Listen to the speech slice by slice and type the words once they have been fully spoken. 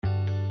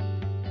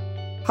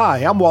Hi,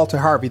 I'm Walter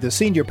Harvey, the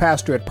senior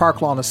pastor at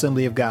Park Lawn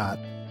Assembly of God.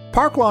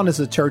 Park Lawn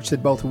is a church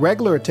that both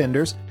regular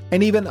attenders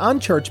and even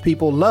unchurched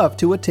people love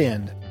to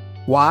attend.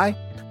 Why?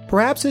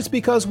 Perhaps it's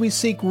because we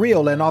seek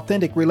real and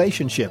authentic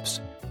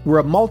relationships. We're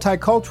a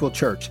multicultural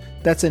church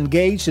that's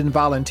engaged in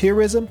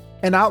volunteerism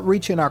and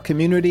outreach in our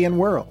community and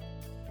world.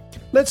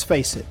 Let's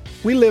face it,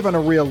 we live in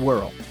a real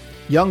world.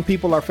 Young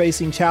people are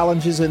facing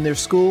challenges in their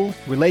school,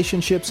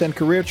 relationships, and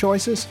career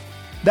choices.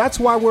 That's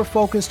why we're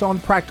focused on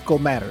practical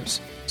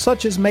matters,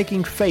 such as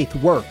making faith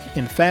work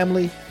in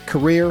family,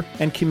 career,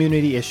 and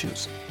community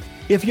issues.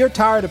 If you're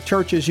tired of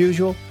church as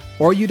usual,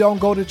 or you don't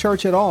go to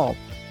church at all,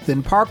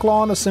 then Park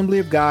Lawn Assembly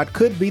of God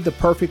could be the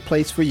perfect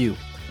place for you.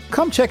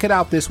 Come check it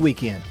out this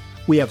weekend.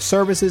 We have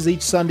services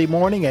each Sunday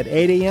morning at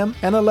 8 a.m.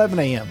 and 11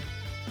 a.m.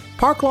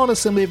 Park Lawn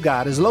Assembly of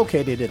God is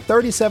located at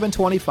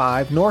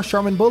 3725 North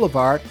Sherman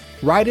Boulevard,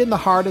 right in the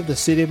heart of the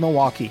city of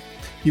Milwaukee.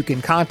 You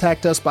can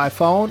contact us by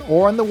phone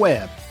or on the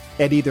web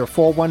at either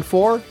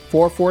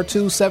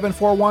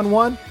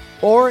 414-442-7411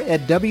 or at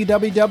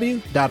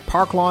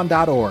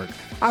www.parklawn.org.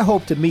 I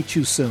hope to meet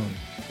you soon.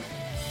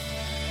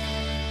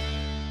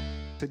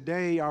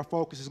 Today, our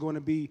focus is going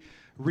to be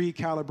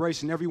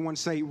recalibration. Everyone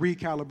say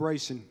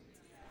recalibration.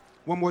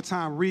 One more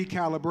time,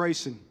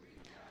 recalibration.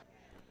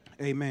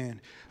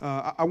 Amen.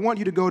 I want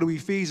you to go to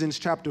Ephesians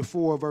chapter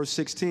 4, verse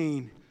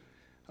 16.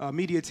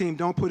 Media team,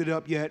 don't put it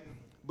up yet,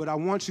 but I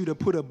want you to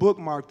put a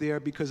bookmark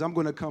there because I'm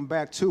going to come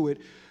back to it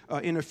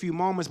in a few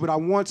moments. But I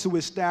want to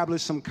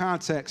establish some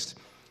context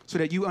so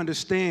that you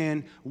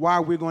understand why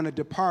we're going to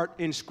depart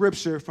in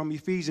Scripture from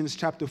Ephesians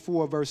chapter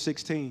 4, verse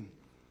 16.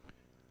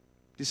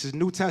 This is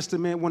New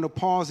Testament, one of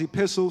Paul's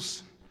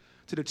epistles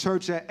to the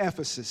church at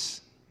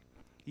Ephesus.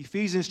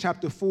 Ephesians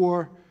chapter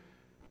 4,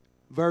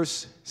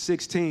 verse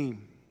 16.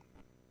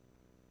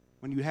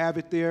 When you have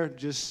it there,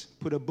 just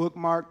put a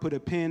bookmark, put a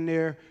pen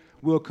there.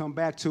 We'll come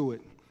back to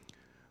it.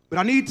 But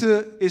I need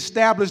to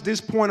establish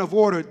this point of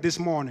order this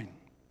morning.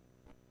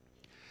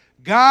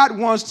 God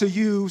wants to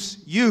use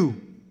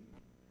you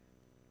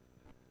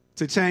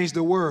to change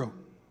the world.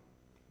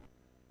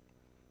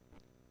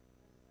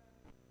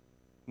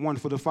 One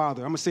for the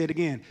Father. I'm going to say it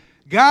again.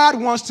 God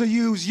wants to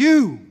use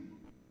you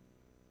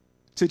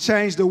to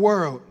change the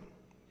world.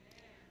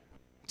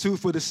 Two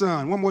for the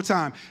Son. One more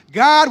time.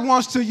 God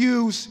wants to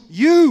use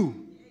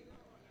you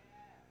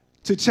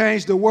to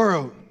change the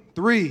world.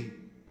 Three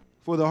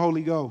for the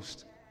Holy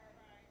Ghost.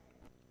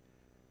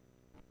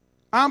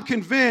 I'm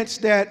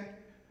convinced that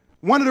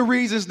one of the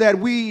reasons that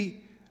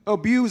we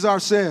abuse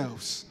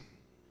ourselves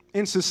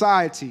in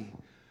society,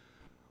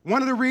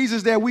 one of the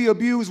reasons that we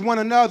abuse one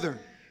another,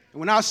 and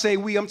when I say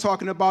we, I'm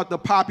talking about the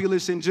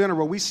populace in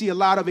general. We see a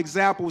lot of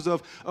examples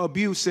of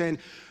abuse, and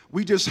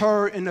we just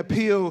heard an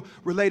appeal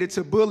related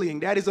to bullying.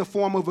 That is a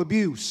form of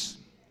abuse.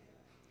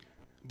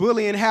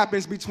 Bullying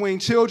happens between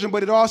children,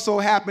 but it also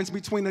happens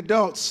between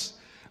adults.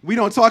 We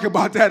don't talk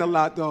about that a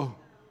lot, though.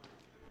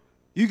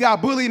 You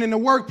got bullying in the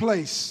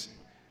workplace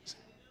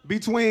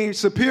between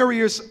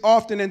superiors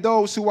often and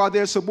those who are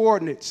their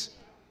subordinates.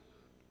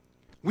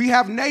 We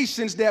have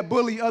nations that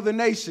bully other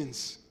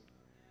nations.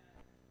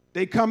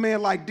 They come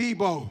in like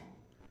Debo.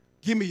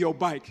 Give me your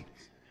bike.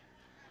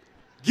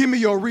 Give me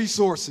your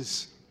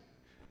resources.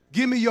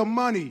 Give me your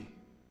money.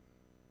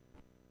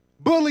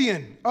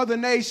 Bullying other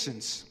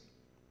nations.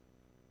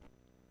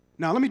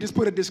 Now, let me just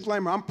put a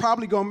disclaimer. I'm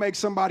probably going to make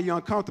somebody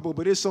uncomfortable,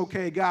 but it's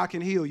okay. God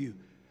can heal you.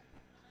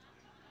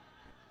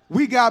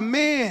 We got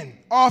men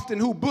often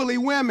who bully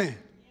women.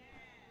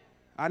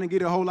 I didn't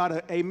get a whole lot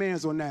of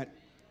amens on that.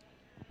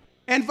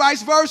 And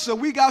vice versa.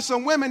 We got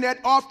some women that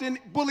often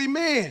bully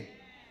men.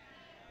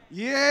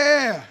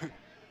 Yeah.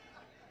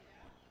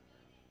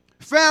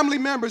 Family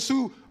members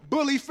who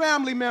bully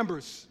family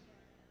members.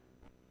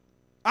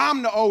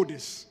 I'm the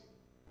oldest.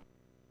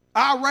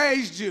 I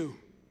raised you.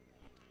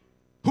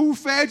 Who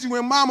fed you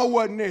when mama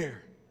wasn't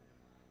there?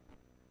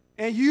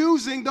 And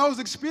using those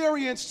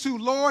experiences to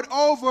lord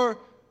over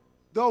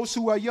those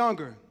who are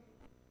younger.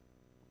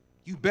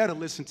 You better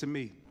listen to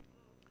me.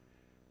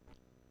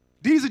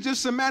 These are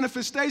just some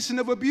manifestation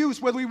of abuse,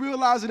 whether we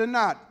realize it or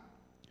not.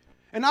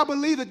 And I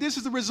believe that this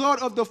is the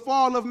result of the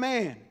fall of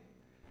man.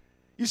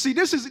 You see,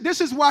 this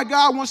is why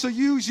God wants to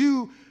use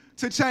you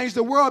to change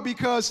the world,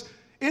 because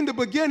in the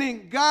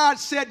beginning, God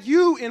set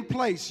you in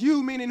place.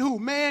 You meaning who?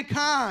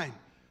 Mankind.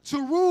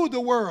 To rule the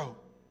world.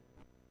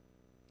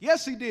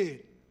 Yes, he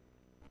did.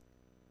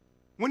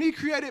 When he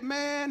created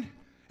man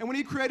and when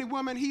he created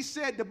woman, he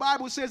said, the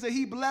Bible says that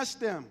he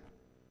blessed them.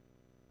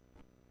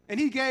 And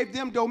he gave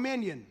them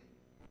dominion.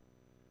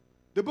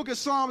 The book of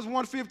Psalms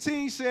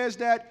 115 says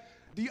that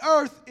the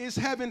earth is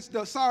heavens,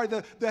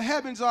 the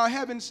heavens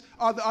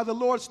are the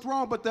Lord's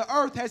throne, but the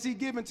earth has he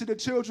given to the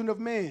children of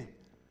men.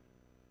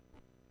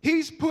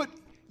 He's put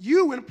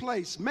you in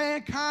place,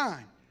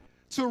 mankind,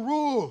 to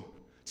rule,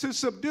 to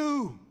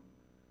subdue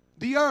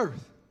the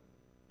earth.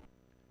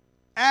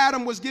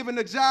 Adam was given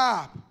a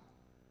job.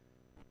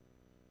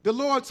 The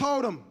Lord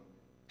told him,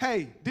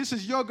 hey, this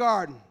is your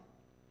garden.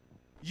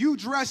 You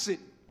dress it.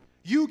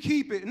 You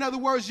keep it. In other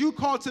words, you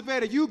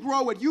cultivate it. You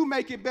grow it. You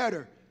make it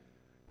better.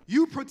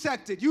 You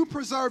protect it. You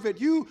preserve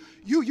it. You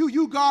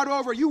guard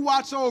over it. You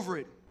watch over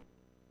it.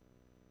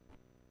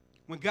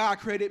 When God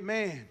created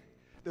man,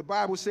 the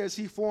Bible says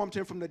he formed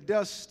him from the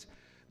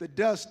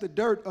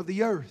dirt of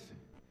the earth.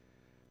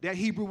 That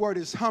Hebrew word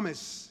is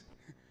humus.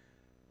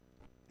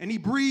 And he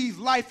breathed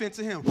life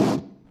into him.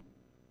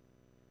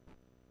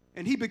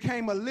 And he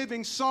became a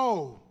living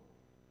soul.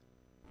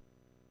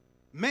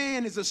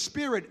 Man is a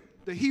spirit.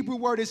 The Hebrew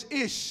word is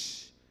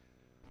ish.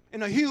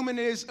 And a human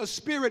is a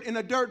spirit in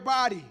a dirt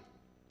body.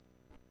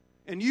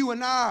 And you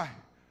and I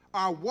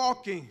are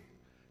walking,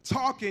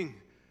 talking,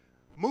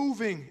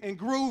 moving and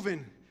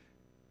grooving,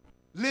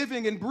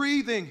 living and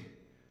breathing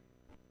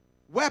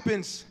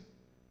weapons,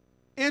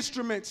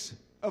 instruments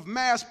of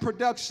mass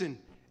production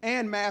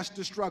and mass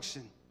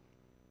destruction.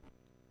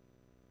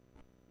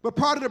 But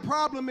part of the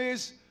problem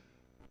is,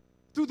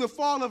 through the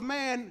fall of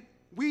man,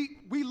 we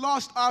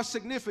lost our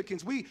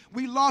significance. We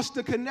lost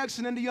the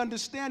connection and the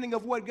understanding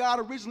of what God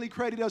originally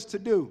created us to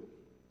do.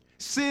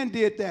 Sin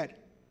did that.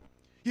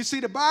 You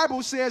see, the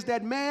Bible says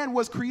that man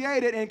was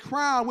created and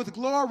crowned with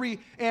glory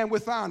and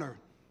with honor.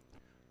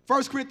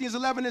 1 Corinthians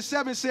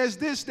 11:7 says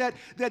this,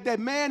 that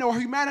man or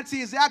humanity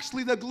is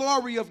actually the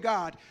glory of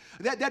God.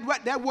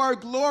 That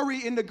word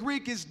glory in the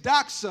Greek is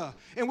doxa.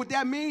 And what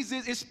that means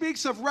is it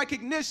speaks of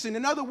recognition.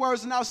 In other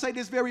words, and I'll say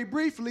this very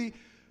briefly,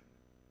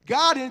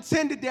 God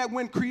intended that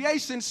when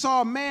creation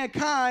saw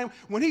mankind,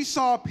 when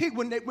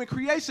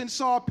creation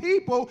saw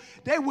people,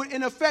 they would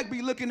in effect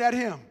be looking at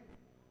him.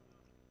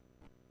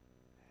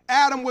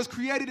 Adam was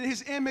created in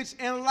his image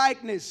and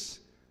likeness.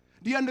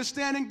 The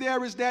understanding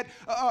there is that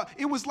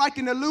it was like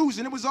an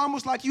illusion. It was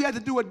almost like you had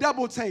to do a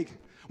double take.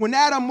 When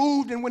Adam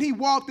moved and when he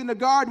walked in the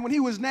garden, when he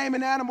was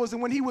naming animals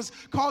and when he was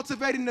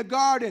cultivating the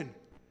garden,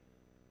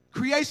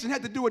 creation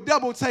had to do a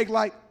double take,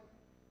 like,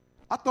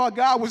 I thought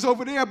God was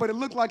over there, but it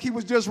looked like he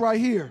was just right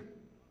here.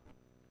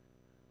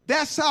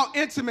 That's how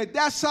intimate,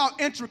 that's how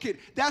intricate,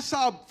 that's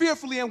how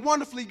fearfully and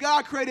wonderfully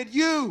God created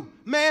you,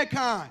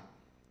 mankind.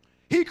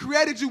 He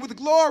created you with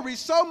glory,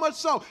 so much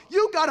so,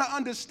 you got to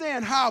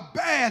understand how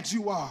bad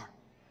you are.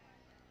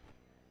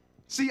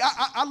 See,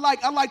 I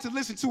like to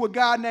listen to a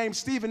guy named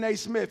Stephen A.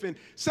 Smith, and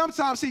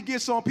sometimes he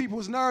gets on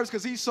people's nerves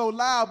because he's so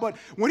loud, but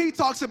when he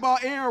talks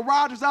about Aaron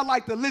Rodgers, I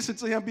like to listen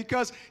to him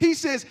because he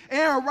says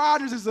Aaron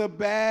Rodgers is a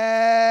bad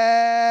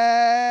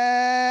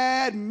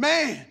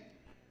man.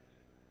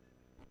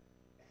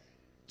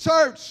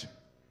 Church,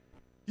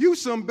 you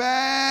some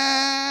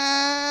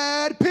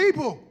bad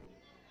people.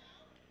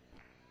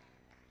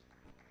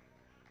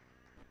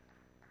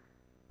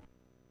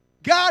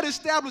 God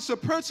established a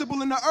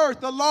principle in the earth,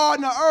 the law in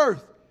the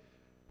earth,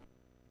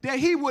 that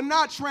he would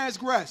not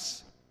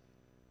transgress.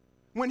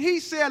 When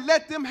he said,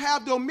 let them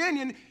have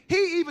dominion,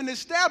 he even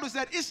established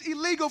that it's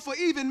illegal for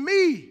even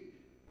me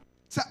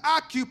to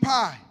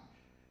occupy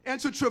and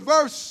to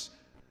traverse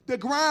the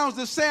grounds,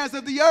 the sands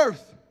of the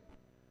earth,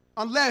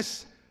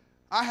 unless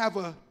I have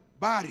a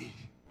body.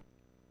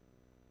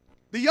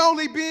 The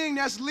only being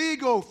that's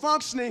legal,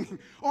 functioning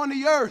on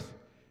the earth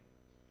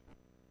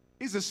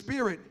is a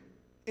spirit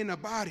in a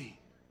body.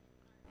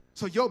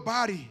 So your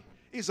body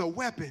is a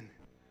weapon.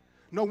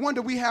 No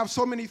wonder we have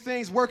so many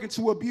things working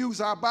to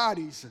abuse our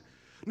bodies.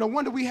 No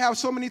wonder we have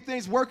so many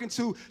things working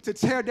to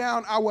tear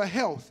down our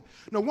health.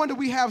 No wonder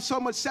we have so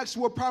much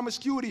sexual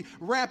promiscuity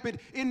rampant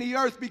in the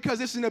earth, because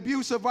it's an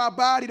abuse of our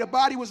body. The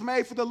body was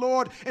made for the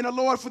Lord and the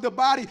Lord for the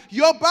body.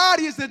 Your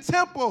body is the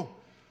temple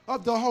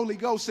of the Holy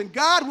Ghost, and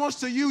God wants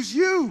to use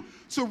you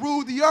to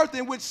rule the earth.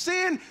 And what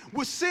sin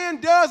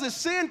does is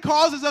sin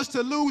causes us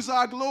to lose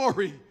our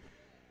glory.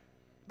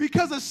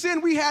 Because of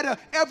sin, we had an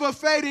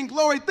ever-fading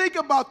glory. Think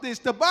about this.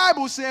 The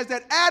Bible says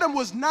that Adam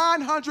was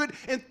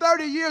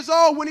 930 years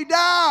old when he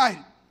died.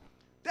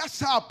 That's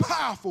how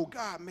powerful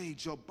God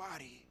made your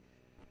body.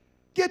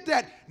 Get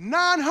that,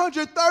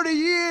 930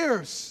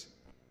 years.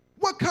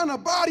 What kind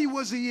of body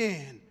was he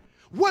in?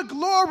 What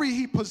glory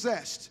he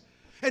possessed.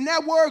 And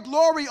that word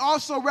glory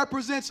also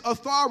represents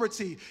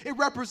authority. It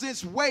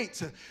represents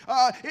weight.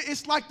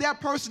 It's like that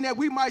person that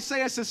we might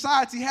say in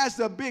society has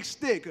the big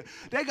stick.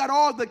 They got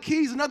all the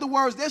keys. In other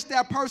words, that's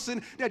that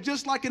person that,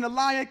 just like in The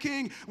Lion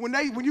King, when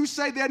you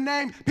say their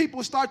name,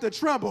 people start to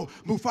tremble.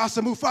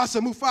 Mufasa,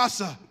 Mufasa,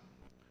 Mufasa.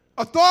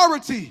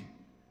 Authority.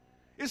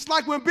 It's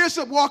like when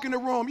Bishop walk in the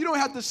room. You don't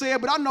have to say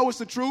it, but I know it's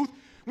the truth.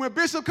 When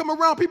Bishop come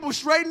around, people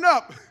straighten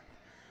up.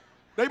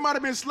 They might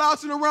have been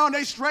slouching around,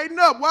 they straighten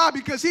up. Why?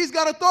 Because he's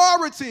got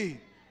authority.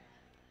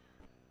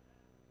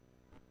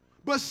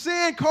 But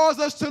sin caused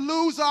us to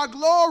lose our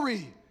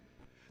glory.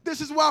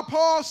 This is why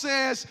Paul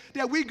says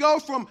that we go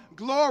from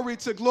glory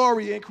to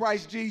glory in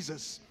Christ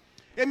Jesus.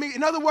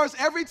 In other words,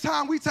 every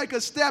time we take a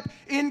step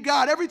in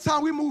God, every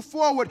time we move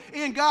forward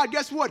in God,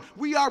 guess what?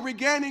 We are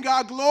regaining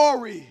our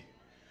glory.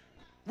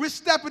 We're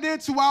stepping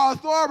into our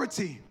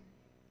authority.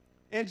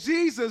 And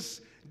Jesus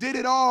did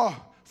it all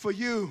for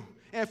you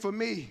and for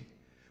me.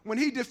 When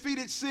he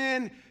defeated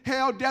sin,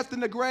 hell, death,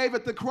 and the grave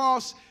at the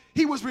cross,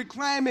 he was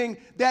reclaiming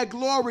that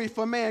glory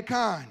for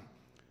mankind.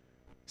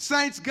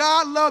 Saints,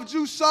 God loved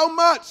you so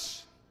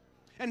much,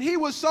 And he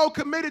was so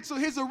committed to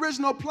his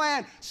original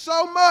plan,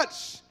 so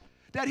much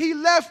that he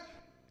left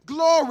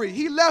glory.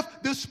 He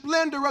left the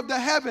splendor of the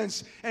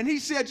heavens. And he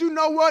said, you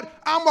know what?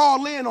 I'm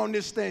all in on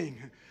this thing.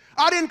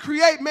 I didn't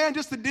create man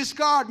just to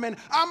discard man.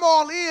 I'm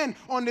all in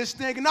on this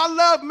thing. And I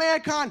love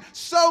mankind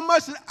so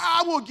much that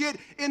I will get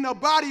in the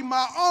body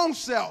my own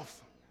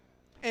self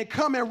and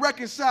come and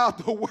reconcile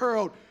the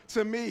world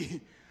to me.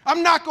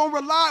 I'm not going to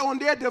rely on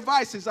their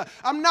devices.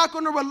 I'm not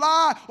going to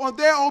rely on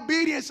their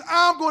obedience.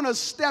 I'm going to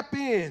step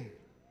in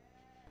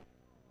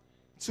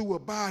to a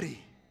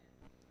body.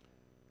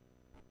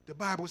 The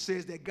Bible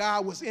says that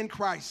God was in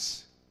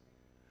Christ,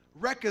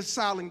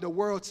 reconciling the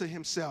world to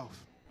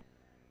himself.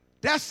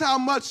 That's how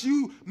much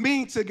you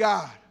mean to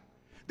God.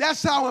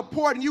 That's how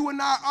important you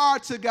and I are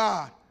to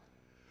God.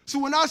 So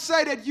when I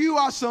say that you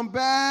are some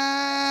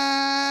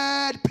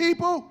bad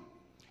people,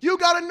 you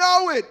got to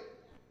know it.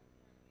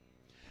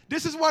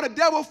 This is why the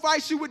devil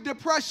fights you with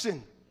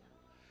depression.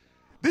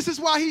 This is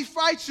why he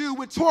fights you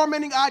with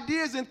tormenting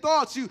ideas and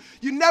thoughts.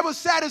 You're never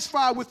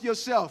satisfied with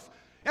yourself.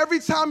 Every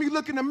time you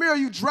look in the mirror,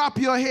 you drop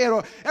your head.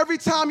 Or every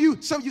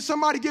time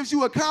somebody gives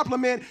you a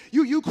compliment,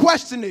 you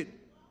question it.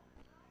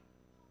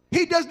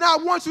 He does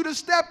not want you to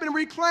step and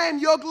reclaim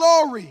your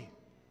glory.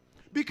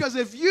 Because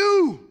if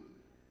you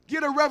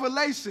get a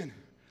revelation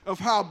of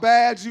how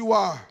bad you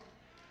are,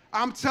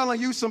 I'm telling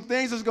you, some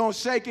things is going to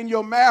shake in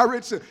your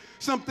marriage.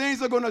 Some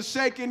things are going to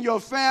shake in your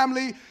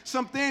family.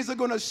 Some things are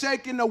going to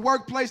shake in the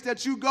workplace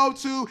that you go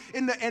to,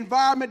 in the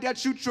environment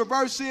that you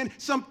traverse in.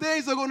 Some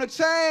things are going to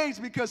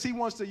change because he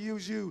wants to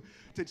use you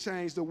to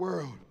change the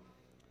world.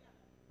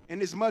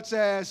 And as much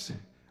as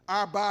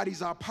our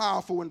bodies are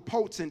powerful and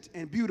potent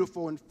and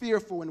beautiful and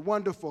fearful and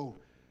wonderful,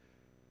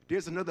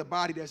 there's another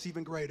body that's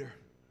even greater.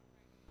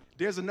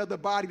 There's another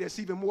body that's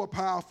even more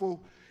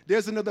powerful.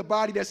 There's another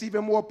body that's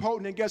even more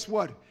potent, and guess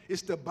what?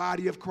 It's the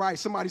body of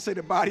Christ. Somebody say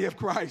the body of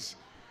Christ.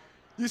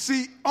 You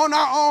see, on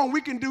our own,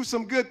 we can do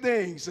some good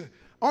things.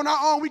 On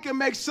our own, we can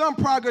make some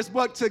progress,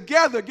 but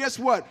together, guess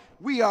what?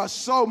 We are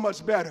so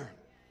much better.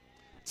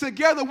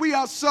 Together, we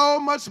are so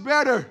much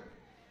better.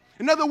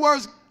 In other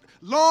words,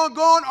 long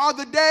gone are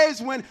the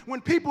days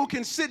when people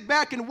can sit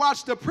back and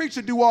watch the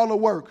preacher do all the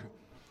work.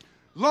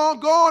 Long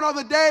gone are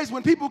the days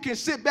when people can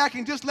sit back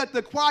and just let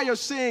the choir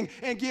sing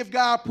and give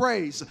God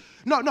praise.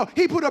 No,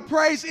 he put a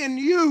praise in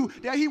you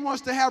that he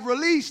wants to have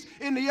released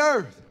in the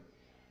earth.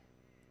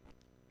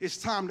 It's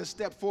time to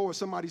step forward.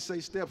 Somebody say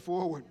step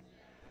forward.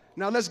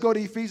 Now let's go to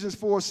Ephesians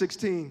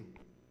 4:16.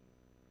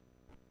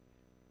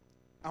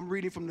 I'm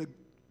reading from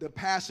the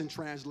Passion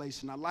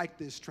Translation. I like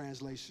this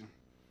translation.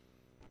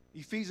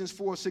 Ephesians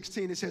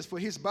 4:16, it says, for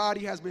his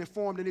body has been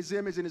formed in his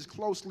image and is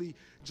closely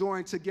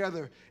joined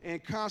together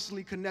and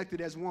constantly connected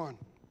as one.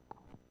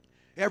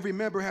 Every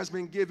member has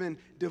been given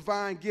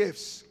divine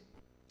gifts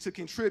to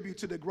contribute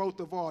to the growth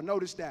of all.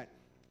 Notice that.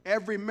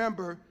 Every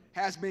member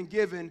has been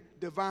given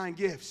divine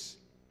gifts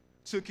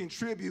to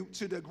contribute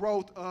to the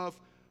growth of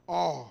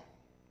all.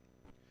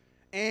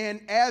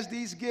 And as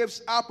these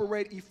gifts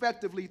operate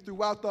effectively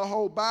throughout the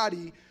whole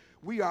body,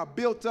 we are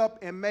built up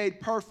and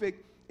made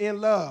perfect in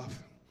love.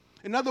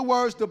 In other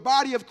words, the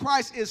body of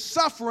Christ is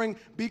suffering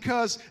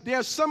because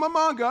there's some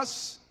among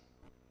us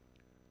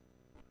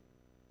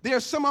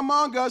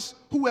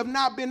who have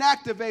not been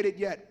activated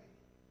yet.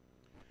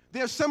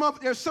 There's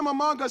some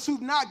among us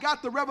who've not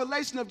got the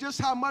revelation of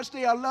just how much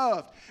they are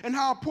loved and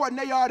how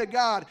important they are to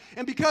God.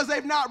 And because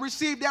they've not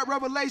received that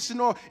revelation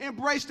or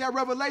embraced that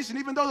revelation,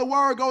 even though the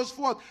word goes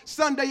forth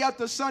Sunday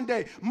after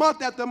Sunday,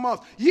 month after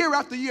month, year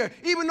after year,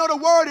 even though the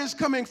word is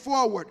coming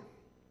forward,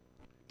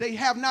 they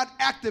have not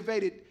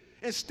activated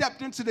and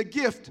stepped into the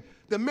gift,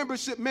 the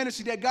membership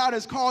ministry that God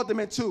has called them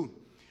into.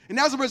 And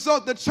as a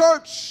result, the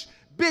church,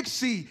 Big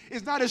C,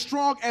 is not as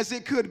strong as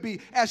it could be,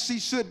 as she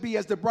should be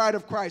as the bride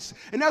of Christ.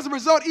 And as a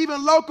result,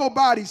 even local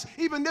bodies,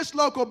 even this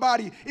local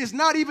body, is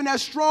not even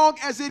as strong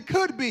as it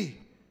could be.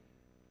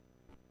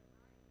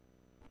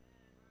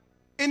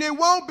 And it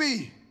won't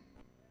be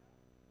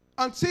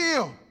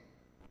until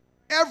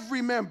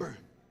every member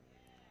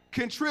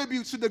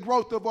contributes to the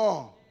growth of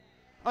all.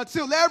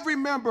 Until every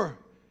member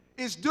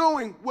is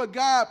doing what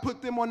God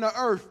put them on the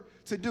earth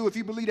to do. If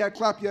you believe that,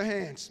 clap your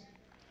hands.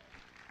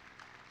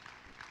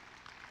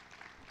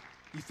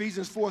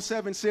 Ephesians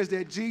 4:7 says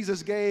that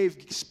Jesus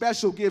gave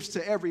special gifts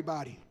to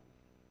everybody.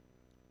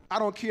 I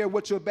don't care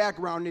what your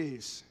background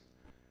is.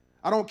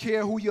 I don't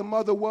care who your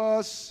mother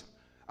was.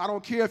 I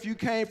don't care if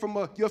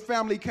your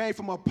family came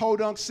from a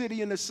podunk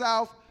city in the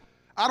South.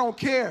 I don't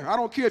care. I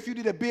don't care if you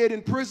did a bid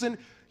in prison.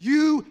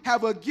 You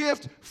have a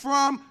gift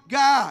from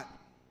God.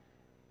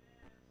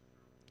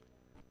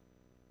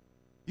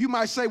 You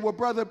might say, well,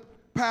 brother,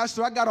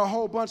 pastor, I got a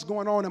whole bunch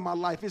going on in my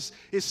life.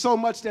 It's so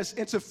much that's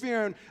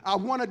interfering. I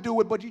want to do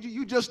it, but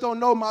you just don't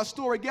know my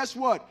story. Guess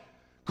what?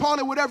 Call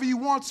it whatever you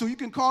want to. You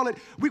can call it,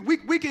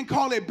 we can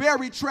call it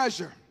buried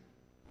treasure.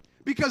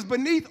 Because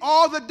beneath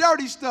all the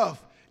dirty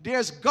stuff,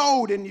 there's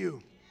gold in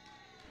you.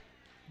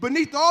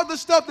 Beneath all the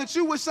stuff that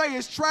you would say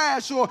is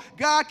trash or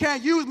God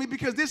can't use me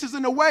because this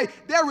isn't the way,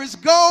 there is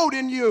gold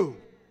in you.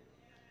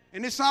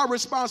 And it's our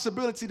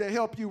responsibility to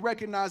help you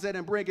recognize that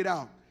and bring it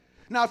out.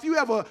 Now, if you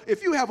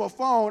have a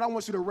phone, I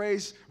want you to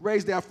raise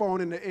that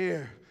phone in the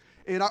air.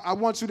 And I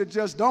want you to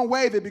just don't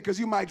wave it because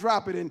you might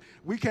drop it and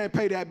we can't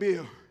pay that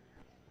bill.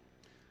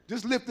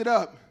 Just lift it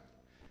up.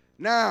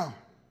 Now,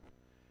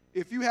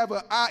 if you have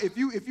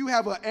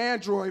an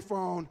Android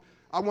phone,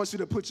 I want you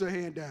to put your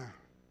hand down.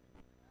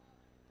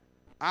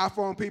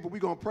 iPhone people, we're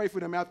going to pray for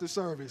them after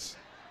service.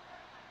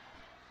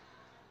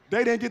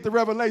 They didn't get the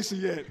revelation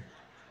yet.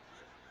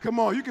 Come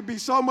on, you can be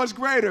so much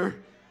greater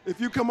if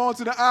you come on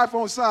to the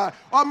iPhone side.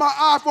 All my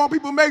iPhone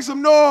people, make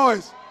some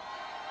noise.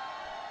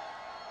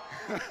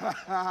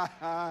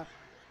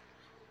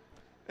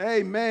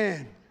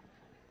 Amen.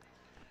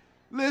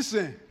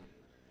 Listen.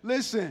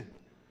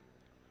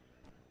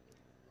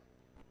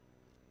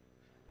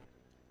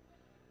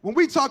 When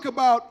we talk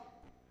about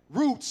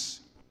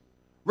roots,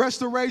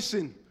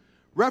 restoration,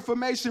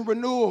 reformation,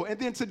 renewal, and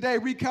then today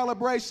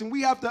recalibration,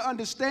 we have to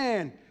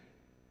understand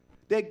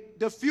that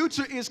the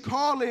future is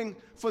calling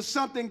for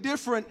something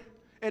different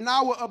in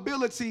our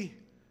ability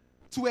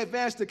to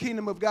advance the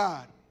kingdom of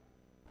God.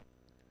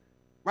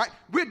 Right?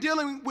 We're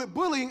dealing with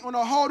bullying on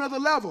a whole other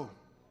level.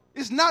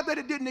 It's not that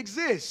it didn't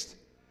exist,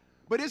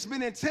 but it's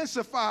been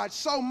intensified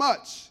so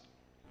much.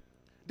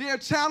 There are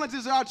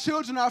challenges our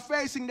children are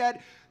facing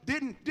that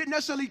didn't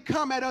necessarily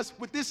come at us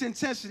with this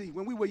intensity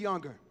when we were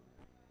younger.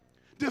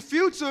 The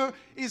future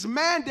is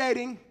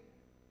mandating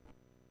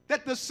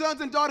that the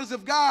sons and daughters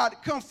of God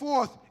come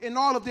forth in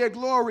all of their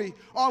glory,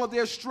 all of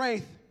their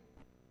strength.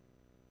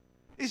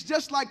 It's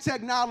just like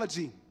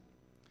technology.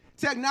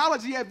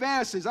 Technology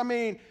advances. I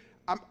mean,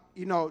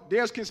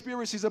 there's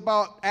conspiracies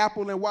about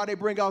Apple and why they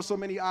bring out so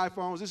many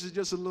iPhones. This is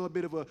just a little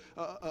bit of a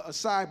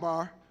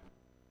sidebar.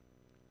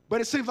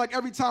 But it seems like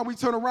every time we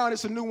turn around,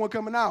 it's a new one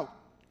coming out.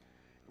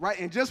 Right?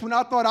 And just when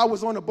I thought I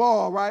was on the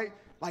ball, right?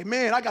 Like,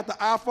 man, I got the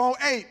iPhone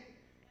 8.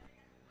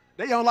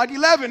 They on like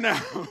 11 now.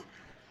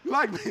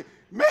 Like,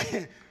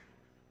 man,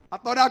 I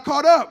thought I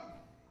caught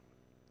up.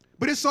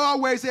 But it's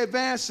always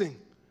advancing.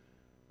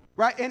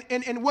 Right?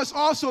 And what's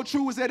also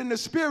true is that in the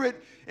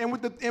spirit and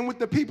with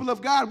the people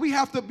of God, we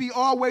have to be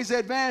always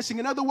advancing.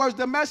 In other words,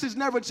 the message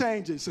never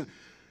changes.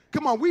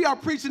 Come on, we are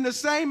preaching the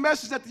same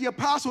message that the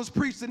apostles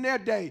preached in their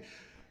day.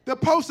 The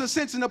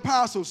post-ascension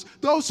apostles,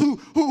 those who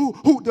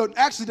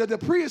the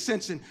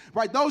pre-ascension,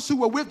 right? Those who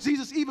were with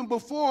Jesus even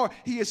before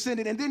he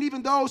ascended, and then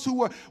even those who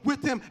were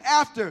with him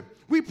after.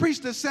 We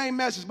preach the same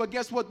message, but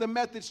guess what? The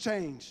methods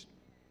changed.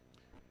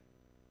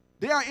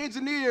 There are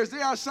engineers,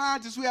 there are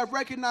scientists who have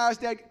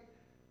recognized that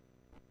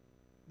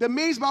the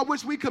means by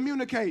which we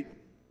communicate,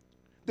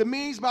 the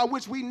means by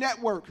which we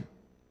network,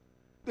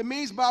 the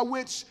means by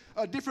which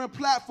different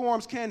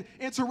platforms can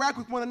interact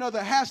with one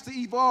another has to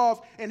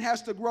evolve and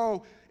has to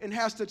grow and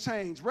has to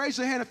change. Raise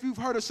your hand if you've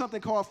heard of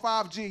something called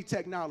 5G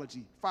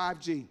technology,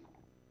 5G.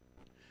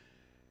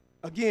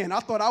 Again, I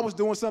thought I was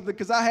doing something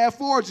because I had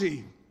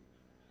 4G.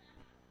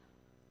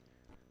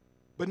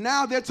 But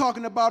now they're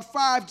talking about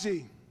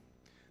 5G.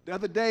 The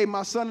other day,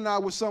 my son and I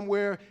were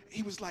somewhere.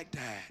 He was like,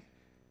 Dad.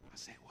 I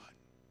said, what?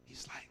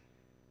 He's like,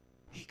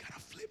 he got a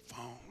flip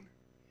phone.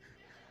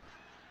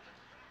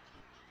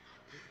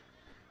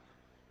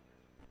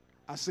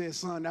 I said,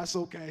 son, that's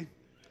okay.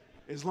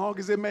 As long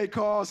as it make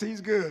calls,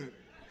 he's good.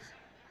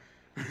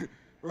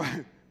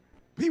 Right?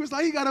 He was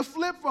like, he got a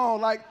flip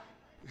phone. Like,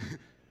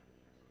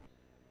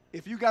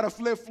 if you got a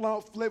flip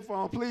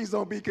phone, please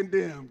don't be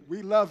condemned.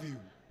 We love you.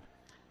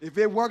 If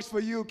it works for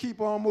you,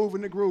 keep on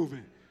moving and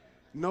grooving.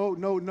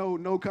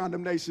 No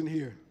condemnation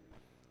here.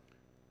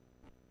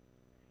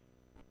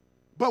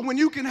 But when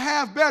you can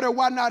have better,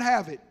 why not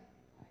have it?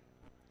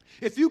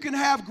 If you can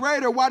have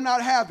greater, why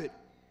not have it?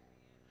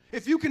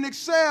 If you can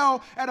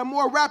excel at a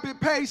more rapid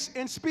pace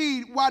and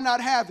speed, why not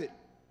have it?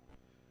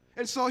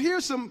 And so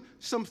here's some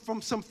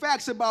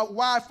facts about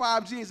why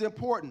 5G is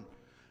important.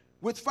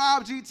 With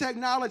 5G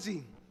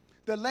technology,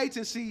 the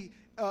latency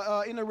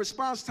in the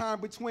response time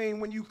between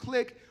when you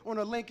click on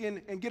a link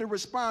and get a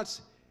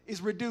response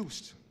is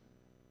reduced.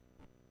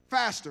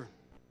 Faster,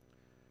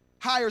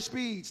 higher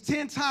speeds,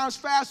 10 times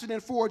faster than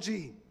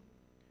 4G.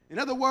 In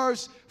other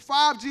words,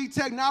 5G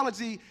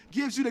technology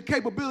gives you the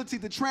capability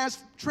to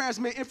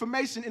transmit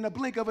information in a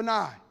blink of an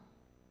eye.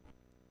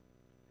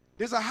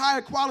 There's a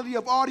higher quality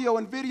of audio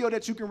and video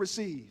that you can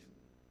receive.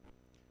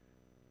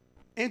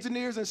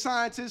 Engineers and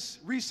scientists,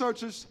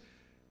 researchers,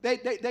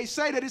 they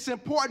say that it's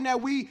important that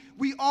we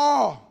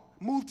all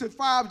move to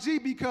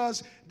 5G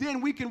because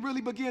then we can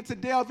really begin to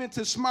delve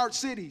into smart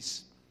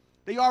cities.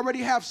 They already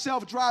have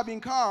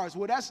self-driving cars.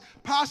 Well, that's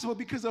possible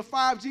because of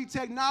 5G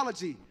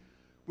technology.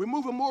 We're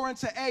moving more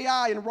into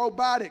AI and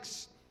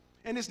robotics,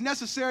 and it's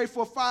necessary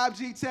for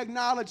 5G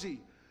technology.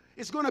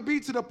 It's going to be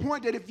to the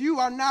point that if you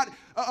are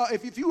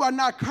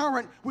not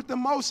current with the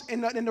most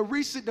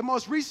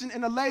recent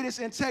and the latest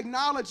in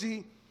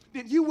technology,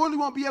 then you really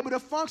won't be able to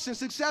function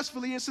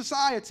successfully in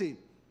society.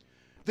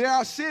 There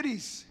are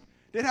cities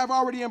that have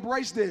already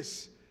embraced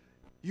this.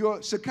 Your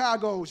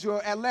Chicagos,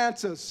 your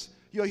Atlantas,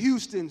 your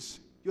Houstons,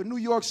 your New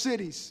York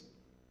Cities.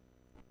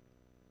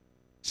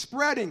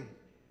 Spreading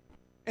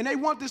And they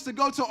want this to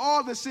go to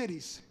all the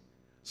cities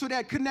so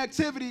that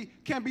connectivity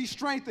can be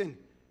strengthened,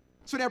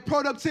 so that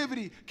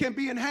productivity can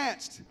be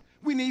enhanced.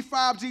 We need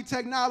 5G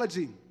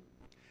technology.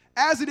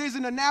 As it is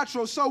in the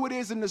natural, so it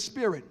is in the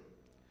spirit.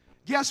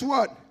 Guess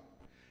what?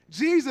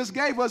 Jesus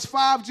gave us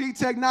 5G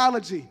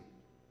technology.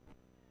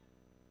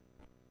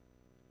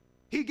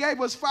 He gave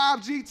us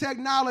 5G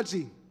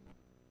technology.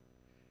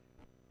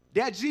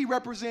 That G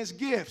represents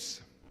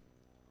gifts.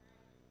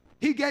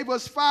 He gave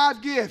us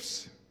 5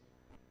 gifts,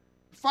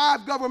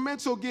 5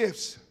 governmental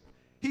gifts.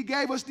 He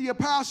gave us the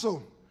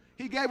apostle.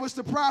 He gave us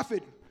the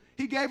prophet.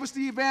 He gave us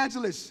the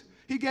evangelist.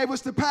 He gave us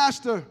the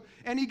pastor.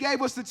 And he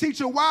gave us the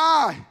teacher.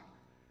 Why?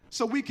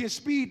 So we can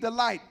speed the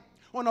light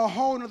on a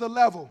whole nother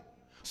level,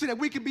 so that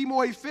we can be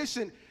more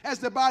efficient as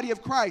the body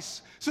of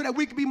Christ, so that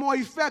we can be more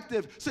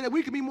effective, so that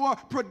we can be more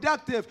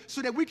productive,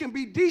 so that we can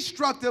be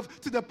destructive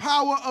to the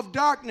power of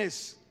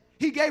darkness.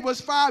 He gave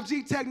us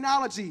 5G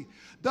technology.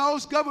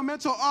 Those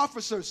governmental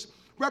officers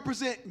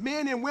represent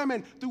men and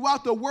women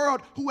throughout the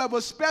world who have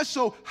a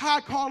special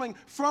high calling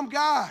from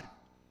God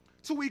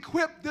to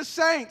equip the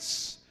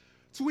saints,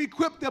 to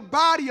equip the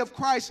body of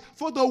Christ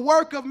for the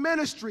work of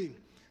ministry,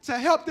 to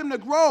help them to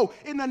grow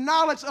in the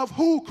knowledge of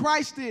who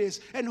Christ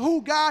is and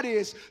who God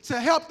is, to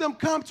help them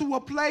come to a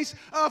place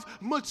of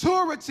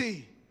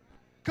maturity.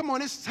 Come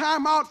on, it's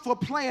time out for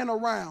playing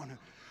around.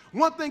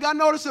 One thing I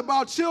notice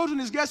about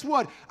children is, guess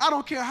what? I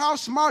don't care how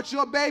smart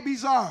your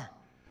babies are.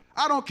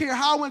 I don't care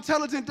how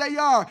intelligent they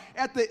are.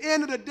 At the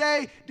end of the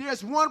day,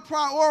 there's one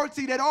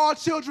priority that all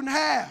children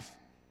have.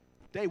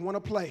 They want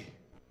to play.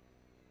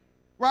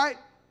 Right?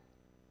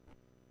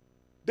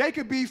 They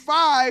could be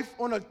 5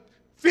 on a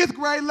 5th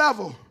grade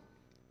level.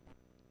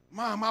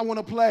 Mom, I want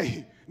to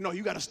play. No,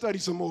 you got to study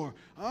some more.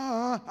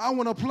 I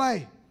want to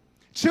play.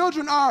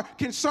 Children are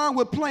concerned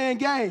with playing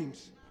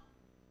games.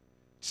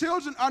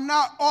 Children are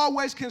not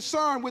always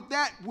concerned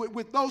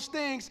with those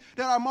things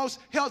that are most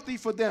healthy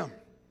for them.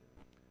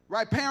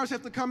 Right? Parents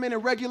have to come in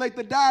and regulate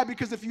the diet,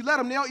 because if you let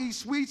them, they'll eat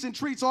sweets and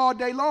treats all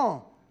day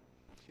long.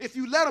 If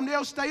you let them,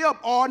 they'll stay up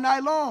all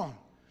night long.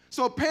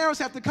 So parents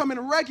have to come in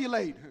and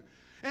regulate.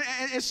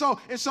 And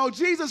so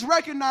Jesus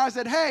recognized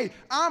that, hey,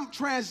 I'm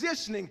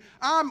transitioning,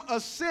 I'm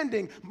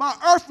ascending, my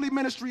earthly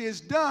ministry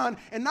is done,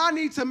 and I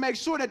need to make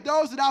sure that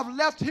those that I've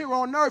left here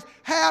on earth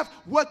have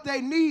what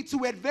they need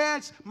to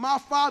advance my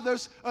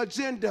Father's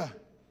agenda.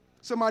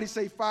 Somebody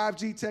say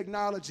 5G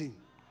technology.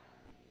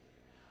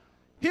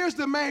 Here's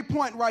the main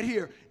point right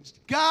here.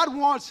 God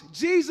wants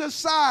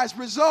Jesus-sized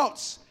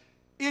results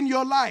in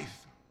your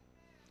life.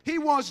 He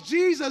wants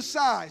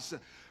Jesus-sized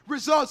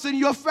results in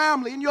your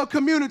family, in your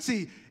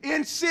community,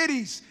 in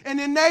cities,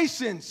 and in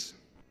nations.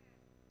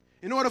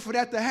 In order for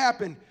that to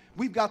happen,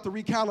 we've got to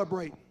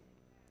recalibrate.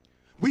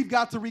 We've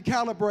got to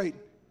recalibrate.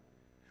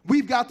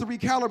 We've got to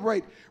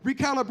recalibrate.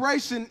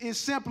 Recalibration is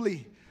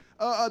simply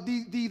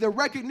the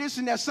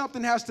recognition that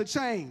something has to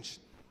change.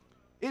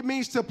 It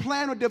means to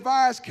plan or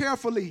devise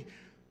carefully,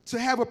 to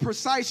have a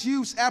precise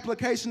use,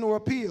 application, or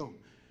appeal.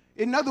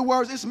 In other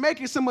words, it's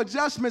making some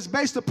adjustments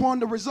based upon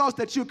the results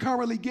that you're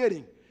currently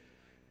getting.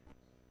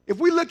 If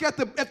we look at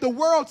the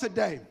world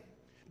today,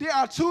 there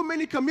are too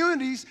many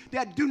communities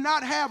that do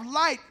not have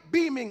light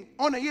beaming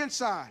on the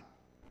inside.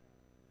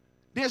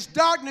 There's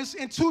darkness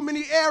in too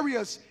many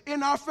areas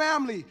in our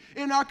family,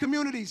 in our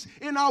communities,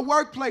 in our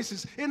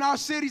workplaces, in our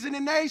cities, and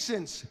in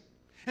nations.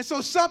 And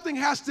so something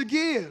has to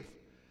give.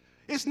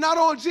 It's not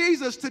on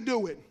Jesus to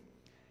do it.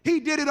 He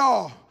did it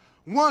all,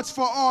 once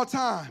for all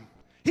time.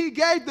 He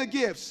gave the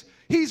gifts.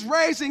 He's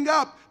raising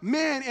up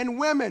men and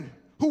women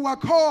who are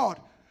called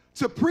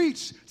to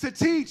preach, to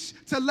teach,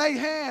 to lay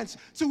hands,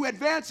 to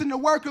advance in the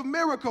work of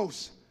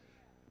miracles.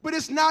 But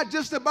it's not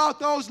just about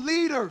those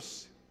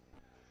leaders.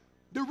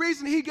 The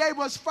reason he gave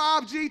us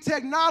 5G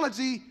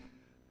technology,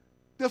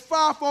 the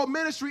fivefold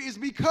ministry, is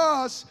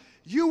because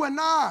you and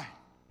I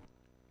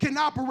can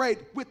operate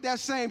with that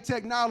same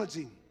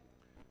technology.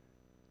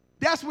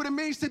 That's what it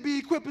means to be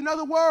equipped. In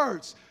other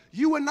words,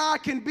 you and I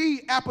can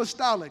be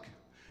apostolic.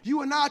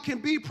 You and I can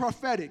be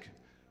prophetic.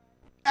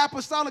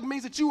 Apostolic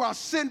means that you are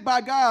sent by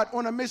God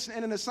on a mission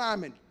and an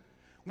assignment.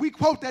 We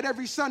quote that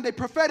every Sunday.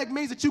 Prophetic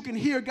means that you can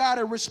hear God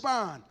and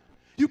respond.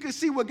 You can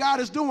see what God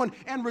is doing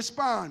and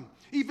respond.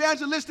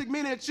 Evangelistic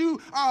meaning that you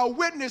are a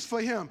witness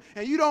for him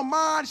and you don't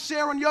mind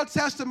sharing your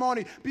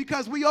testimony,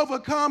 because we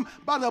overcome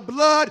by the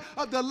blood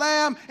of the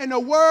Lamb and the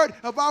word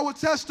of our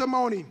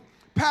testimony.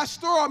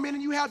 Pastoral meaning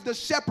you have the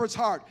shepherd's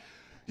heart.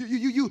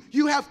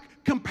 You have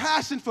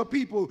compassion for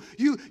people.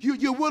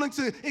 You're willing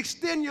to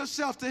extend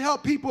yourself to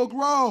help people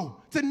grow,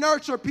 to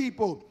nurture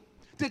people.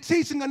 The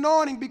teaching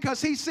anointing,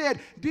 because he said,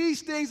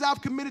 these things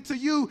I've committed to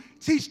you,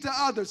 teach to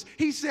others.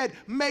 He said,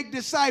 make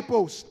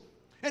disciples.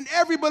 And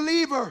every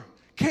believer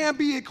can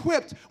be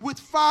equipped with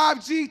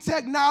 5G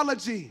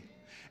technology.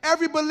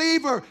 Every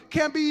believer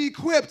can be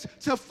equipped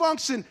to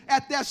function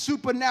at that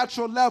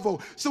supernatural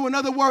level. So in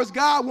other words,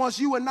 God wants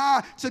you and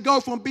I to go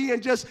from being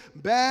just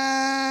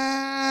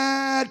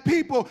bad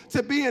people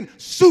to being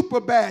super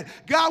bad.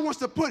 God wants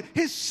to put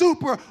his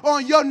super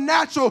on your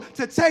natural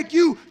to take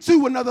you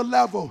to another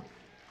level.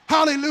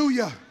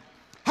 Hallelujah.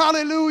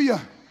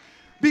 Hallelujah.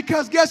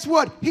 Because guess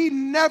what? He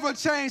never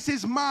changed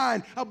his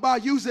mind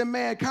about using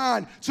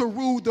mankind to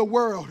rule the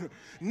world.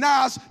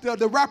 Nas,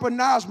 the rapper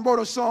Nas wrote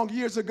a song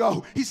years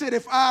ago. He said,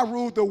 if I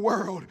ruled the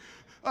world.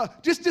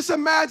 Just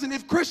imagine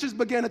if Christians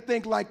began to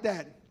think like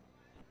that.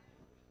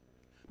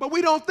 But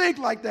we don't think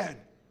like that.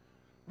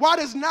 Why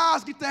does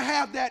Nas get to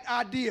have that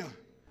idea?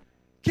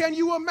 Can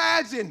you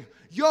imagine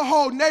your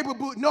whole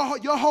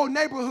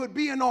neighborhood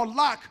being on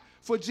lock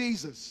for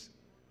Jesus?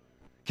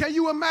 Can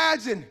you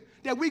imagine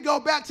that we go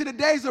back to the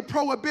days of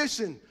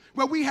prohibition,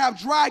 where we have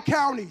dry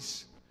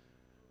counties,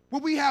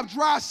 where we have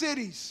dry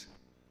cities,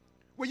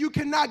 where you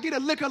cannot get a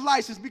liquor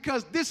license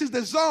because this is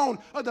the zone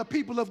of the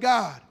people of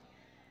God?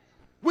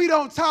 We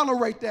don't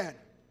tolerate that.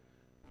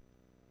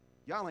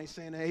 Y'all ain't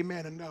saying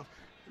amen enough.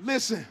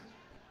 Listen,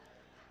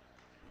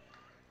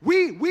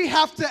 we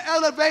have to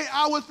elevate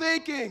our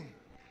thinking.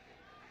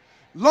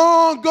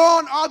 Long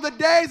gone are the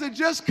days of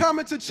just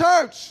coming to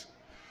church.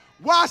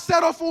 Why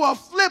settle for a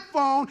flip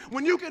phone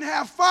when you can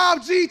have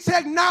 5G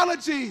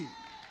technology?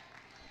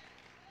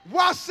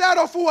 Why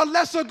settle for a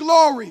lesser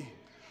glory?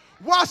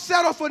 Why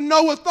settle for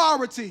no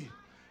authority?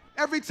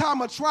 Every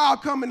time a trial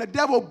comes and the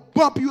devil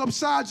bump you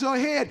upside your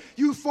head,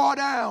 you fall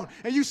down.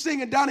 And you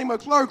singing Donnie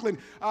McClurkin,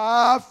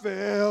 I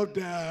fell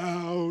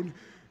down,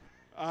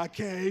 I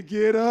can't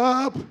get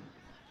up.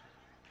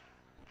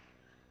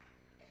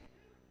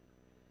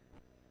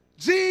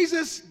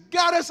 Jesus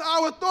got us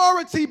our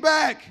authority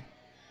back.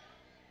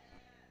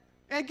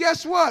 And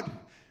guess what?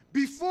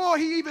 Before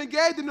he even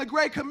gave them the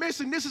Great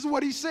Commission, this is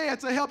what he said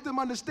to help them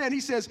understand. He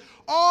says,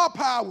 all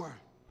power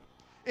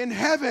in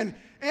heaven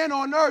and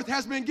on earth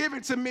has been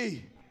given to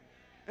me.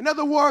 In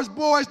other words,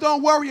 boys,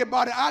 don't worry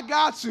about it. I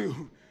got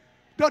you.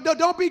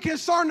 Don't be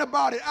concerned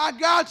about it. I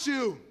got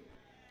you.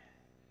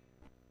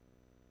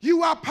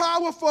 You are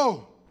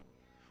powerful.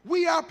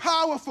 We are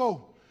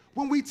powerful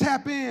when we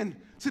tap in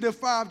to the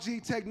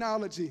 5G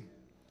technology.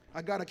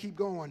 I got to keep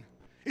going.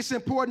 It's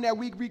important that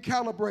we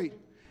recalibrate.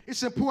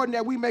 It's important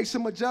that we make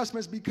some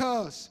adjustments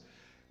because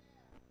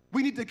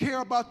we need to care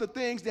about the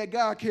things that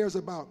God cares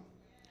about.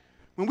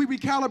 When we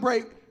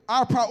recalibrate,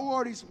 our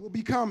priorities will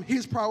become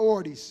his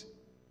priorities.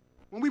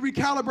 When we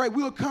recalibrate,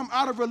 we'll come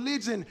out of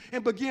religion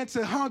and begin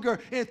to hunger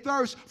and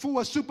thirst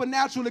for a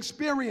supernatural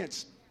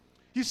experience.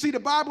 You see, the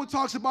Bible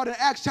talks about in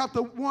Acts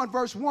chapter 1,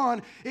 verse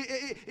 1,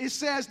 it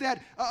says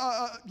that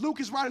Luke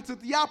is writing to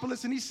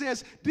Theophilus, and he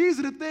says, these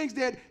are the things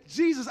that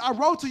Jesus, I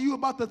wrote to you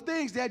about the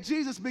things that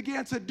Jesus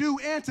began to do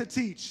and to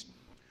teach.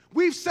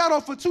 We've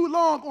settled for too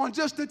long on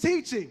just the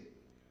teaching.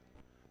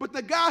 But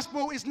the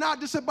gospel is not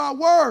just about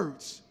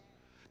words.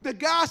 The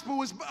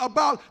gospel is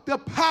about the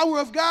power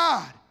of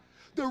God.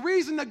 The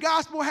reason the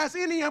gospel has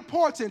any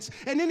importance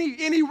and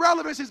any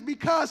relevance is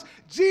because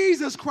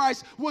Jesus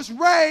Christ was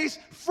raised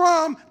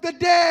from the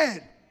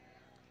dead.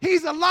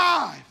 He's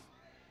alive.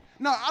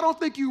 Now, I don't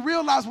think you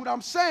realize what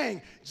I'm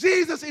saying.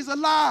 Jesus is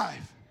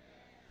alive.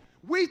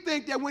 We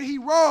think that when he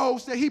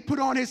rose, that he put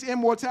on his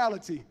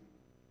immortality.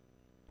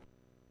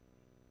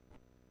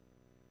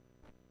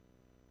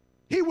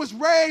 He was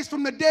raised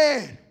from the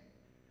dead.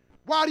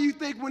 Why do you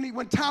think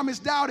when Thomas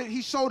doubted,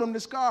 he showed him the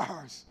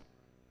scars?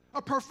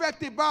 A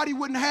perfected body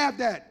wouldn't have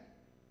that.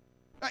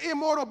 An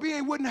immortal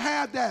being wouldn't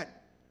have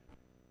that.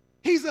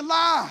 He's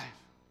alive.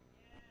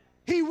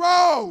 He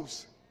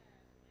rose.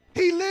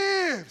 He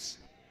lives.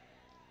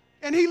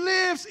 And he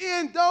lives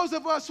in those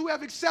of us who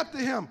have accepted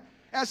him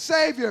as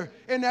Savior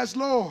and as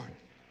Lord.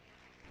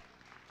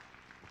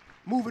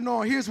 Moving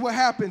on, here's what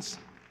happens.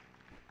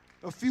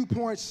 A few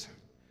points.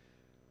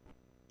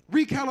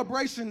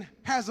 Recalibration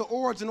has an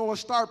origin or a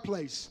start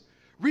place.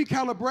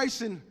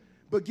 Recalibration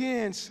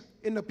begins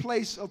in the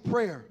place of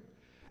prayer.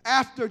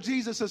 After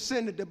Jesus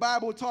ascended, the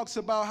Bible talks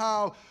about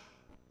how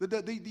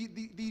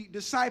the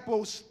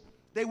disciples,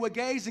 they were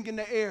gazing in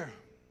the air.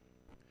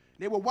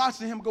 They were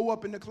watching him go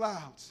up in the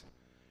clouds.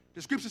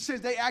 The scripture says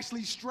they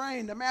actually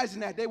strained. Imagine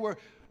that.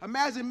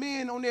 Imagine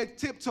men on their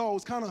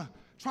tiptoes kind of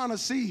trying to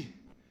see.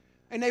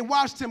 And they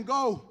watched him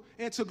go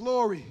into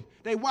glory.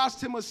 They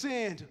watched him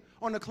ascend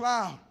on the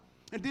cloud.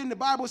 And then the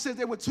Bible says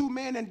there were two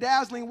men in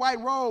dazzling white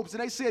robes.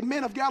 And they said,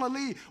 men of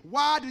Galilee,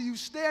 why do you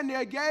stand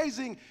there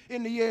gazing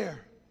in the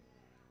air?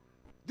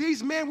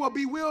 These men were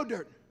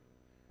bewildered.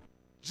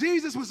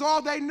 Jesus was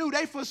all they knew.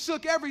 They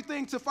forsook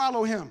everything to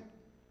follow him.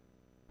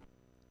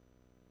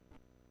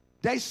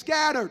 They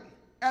scattered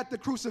at the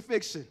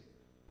crucifixion.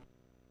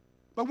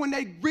 But when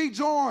they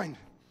rejoined,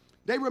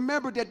 they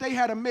remembered that they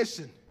had a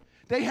mission.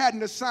 They had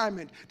an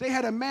assignment. They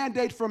had a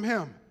mandate from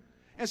him.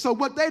 And so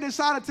what they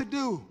decided to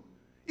do,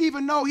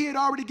 even though he had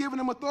already given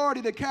them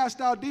authority to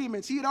cast out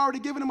demons, he had already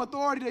given them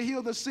authority to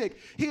heal the sick,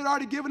 he had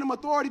already given them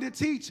authority to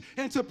teach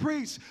and to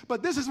preach,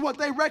 but this is what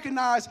they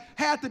recognized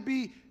had to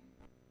be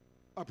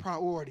a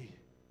priority.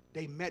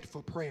 They met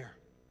for prayer.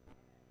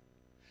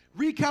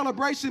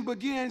 Recalibration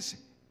begins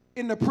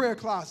in the prayer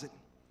closet.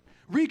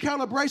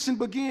 Recalibration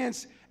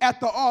begins at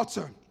the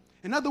altar.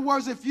 In other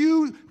words, if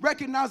you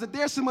recognize that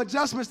there's some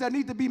adjustments that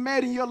need to be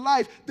made in your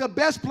life, the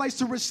best place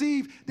to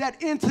receive that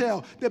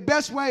intel, the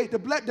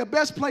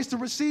best place to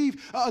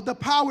receive the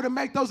power to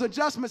make those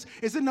adjustments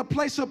is in the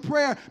place of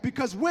prayer.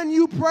 Because when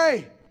you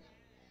pray,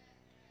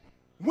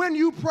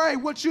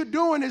 what you're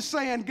doing is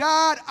saying,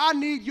 God, I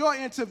need your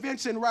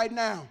intervention right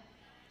now.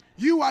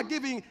 You are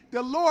giving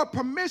the Lord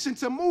permission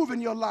to move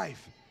in your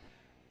life.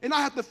 And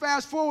I have to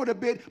fast forward a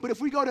bit, but if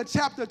we go to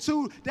chapter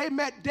 2, they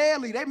met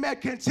daily, they met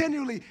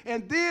continually,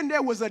 and then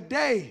there was a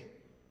day,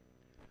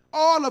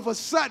 all of a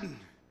sudden,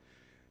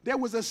 there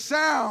was a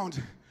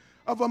sound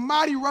of a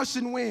mighty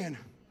rushing wind.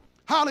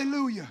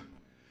 Hallelujah.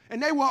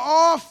 And they were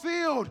all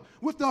filled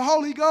with the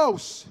Holy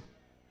Ghost.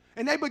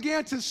 And they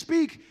began to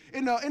speak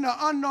in an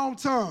unknown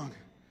tongue.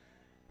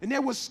 And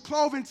there was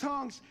cloven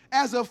tongues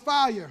as of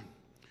fire.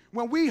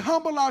 When we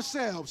humble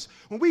ourselves,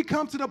 when we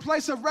come to the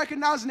place of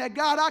recognizing that,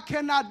 God, I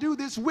cannot do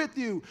this with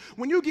you.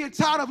 When you get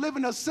tired of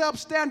living a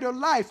substandard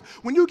life,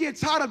 when you get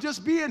tired of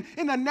just being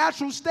in a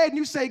natural state and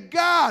you say,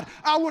 God,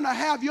 I want to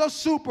have your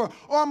super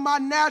on my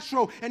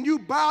natural, and you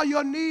bow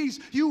your knees,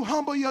 you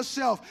humble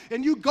yourself,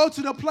 and you go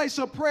to the place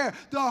of prayer,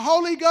 the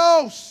Holy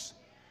Ghost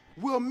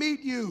will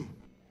meet you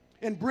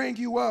and bring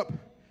you up.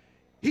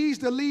 He's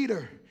the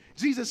leader.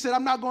 Jesus said,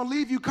 I'm not going to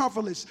leave you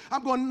comfortless.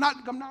 I'm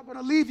not going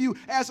to leave you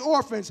as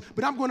orphans,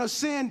 but I'm going to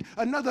send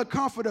another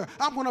comforter.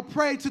 I'm going to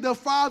pray to the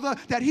Father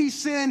that he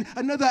send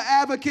another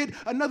advocate,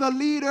 another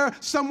leader,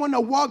 someone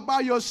to walk by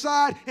your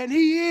side, and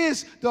he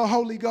is the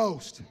Holy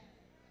Ghost.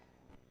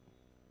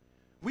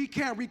 We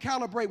can't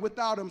recalibrate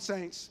without him,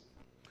 saints.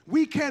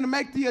 We can't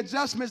make the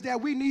adjustments that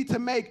we need to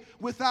make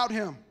without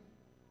him.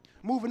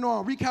 Moving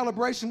on,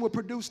 recalibration will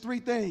produce three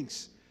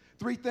things.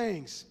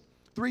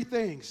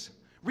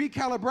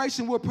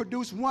 Recalibration will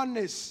produce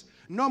oneness,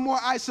 no more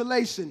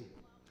isolation,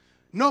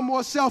 no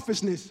more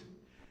selfishness.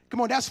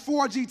 Come on, that's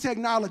 4G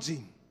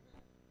technology.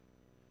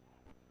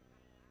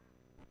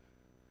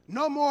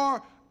 No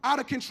more out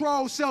of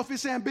control,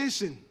 selfish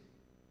ambition.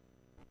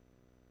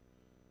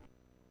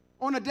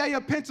 On the day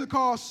of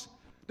Pentecost,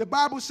 the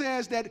Bible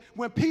says that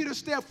when Peter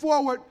stepped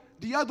forward,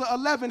 the other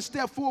 11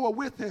 stepped forward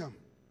with him.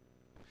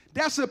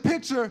 That's a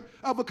picture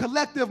of a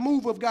collective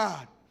move of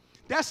God.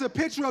 That's a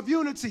picture of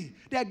unity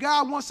that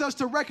God wants us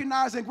to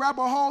recognize and grab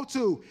a hold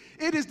to.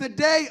 It is the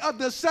day of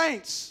the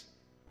saints,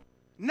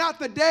 not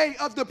the day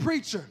of the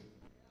preacher.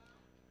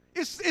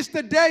 It's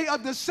the day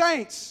of the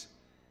saints.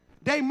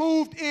 They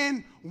moved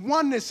in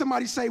oneness.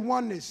 Somebody say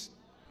oneness.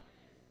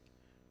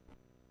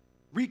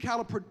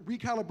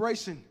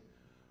 Recalibration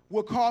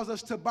will cause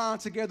us to bond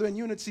together in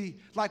unity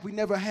like we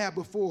never had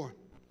before.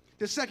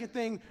 The second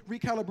thing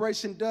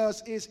recalibration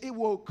does is it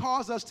will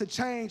cause us to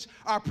change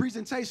our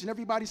presentation.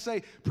 Everybody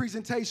say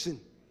presentation.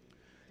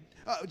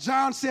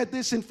 John said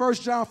this in 1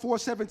 John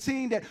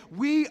 4:17, that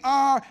we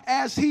are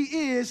as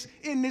he is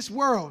in this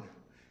world.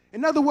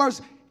 In other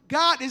words,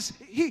 God is,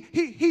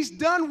 he's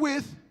done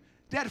with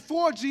that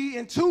 4G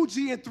and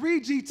 2G and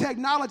 3G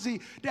technology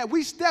that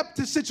we step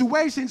to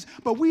situations,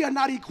 but we are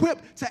not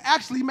equipped to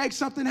actually make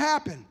something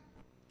happen.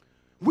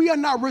 We are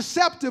not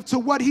receptive to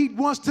what he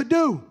wants to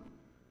do.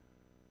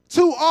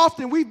 Too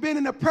often we've been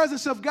in the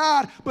presence of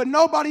God, but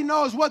nobody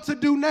knows what to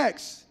do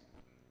next.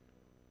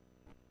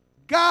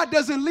 God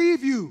doesn't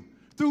leave you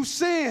through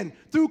sin,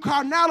 through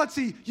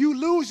carnality. You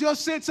lose your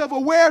sense of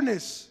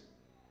awareness.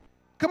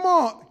 Come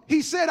on.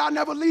 He said, I'll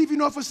never leave you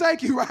nor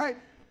forsake you, right?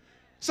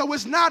 So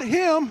it's not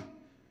him.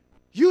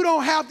 You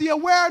don't have the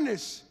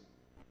awareness.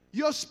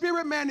 Your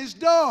spirit man is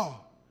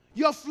dull.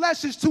 Your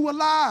flesh is too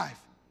alive.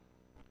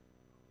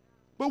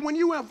 But when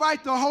you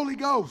invite the Holy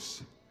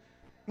Ghost,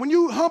 when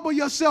you humble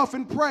yourself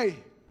and pray,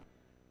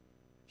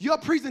 your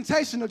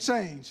presentation will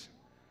change.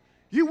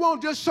 You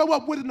won't just show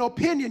up with an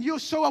opinion. You'll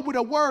show up with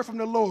a word from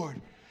the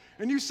Lord.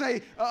 And you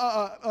say,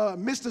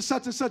 Mr.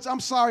 Such and Such, I'm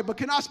sorry, but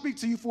can I speak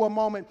to you for a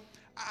moment?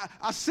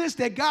 I sense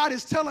that God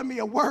is telling me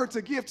a word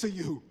to give to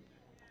you.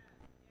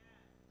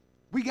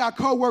 We got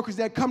coworkers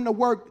that come to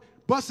work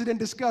busted and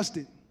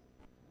disgusted.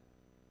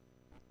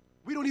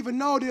 We don't even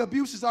know the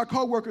abuses our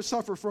coworkers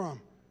suffer from.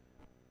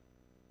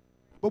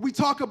 But we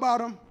talk about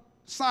them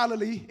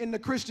silently in the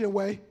Christian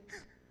way.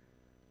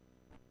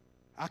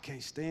 I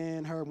can't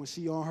stand her when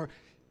she on her.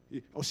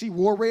 Oh, she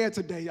wore red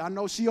today. I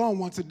know she on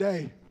one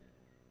today.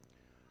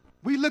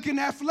 We looking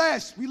at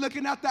flesh. We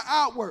looking at the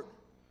outward.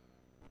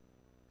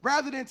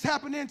 Rather than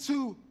tapping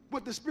into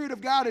what the Spirit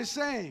of God is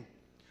saying.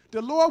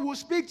 The Lord will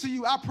speak to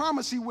you. I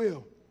promise he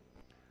will.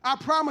 I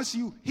promise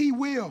you he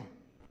will.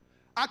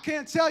 I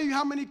can't tell you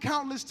how many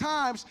countless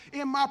times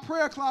in my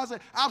prayer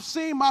closet I've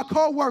seen my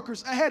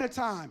coworkers ahead of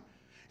time.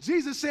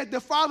 Jesus said the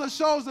Father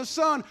shows the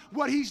Son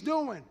what he's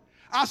doing.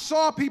 I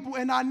saw people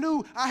and I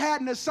knew I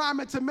had an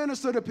assignment to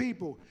minister to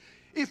people.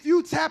 If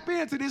you tap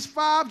into this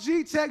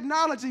 5G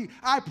technology,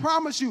 I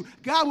promise you,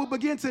 God will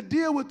begin to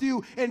deal with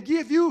you and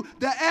give you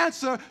the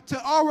answer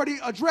to already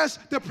address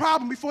the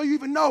problem before you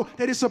even know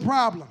that it's a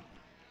problem.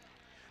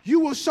 You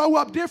will show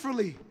up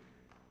differently.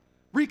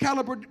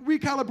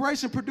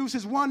 Recalibration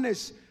produces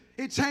oneness.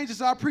 It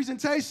changes our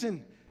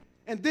presentation.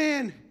 And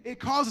then it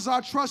causes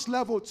our trust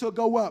level to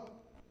go up.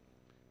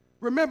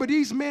 Remember,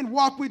 these men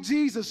walked with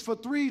Jesus for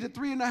 3 to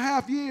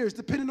 3.5 years,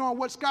 depending on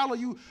what scholar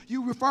you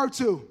refer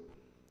to.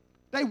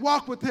 They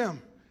walked with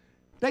him.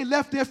 They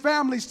left their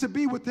families to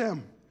be with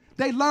him.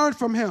 They learned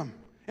from him,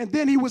 and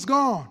then he was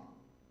gone.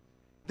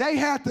 They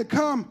had to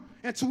come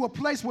into a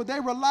place where they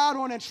relied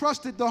on and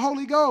trusted the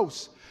Holy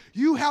Ghost.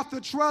 You have to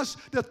trust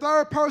the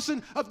third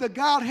person of the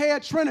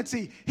Godhead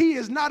Trinity. He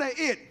is not a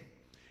it.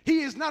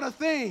 He is not a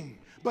thing.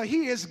 But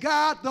he is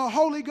God, the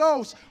Holy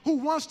Ghost, who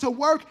wants to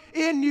work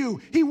in you.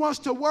 He wants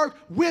to work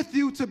with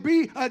you to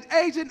be an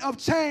agent of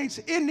change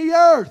in the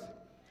earth.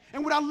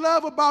 And what I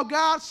love about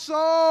God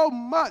so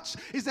much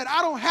is that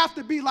I don't have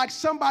to be like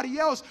somebody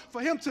else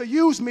for him to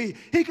use me.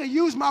 He can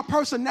use my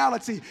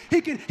personality.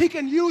 He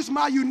can use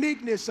my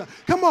uniqueness.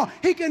 Come on,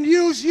 he can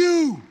use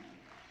you.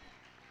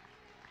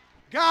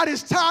 God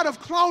is tired of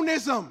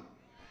clonism.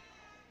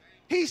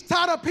 He's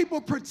tired of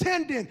people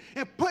pretending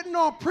and putting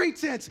on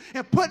pretense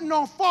and putting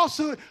on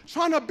falsehood,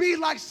 trying to be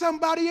like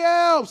somebody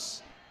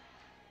else.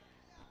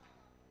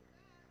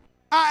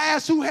 I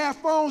asked who had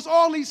phones.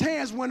 All these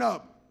hands went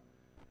up.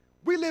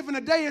 We live in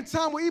a day and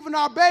time where even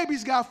our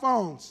babies got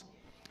phones.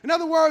 In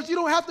other words, you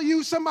don't have to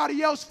use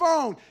somebody else's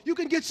phone. You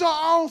can get your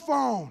own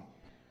phone.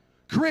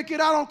 Cricket,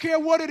 I don't care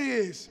what it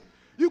is.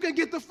 You can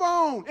get the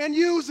phone and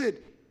use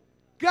it.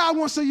 God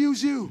wants to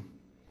use you.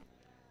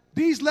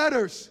 These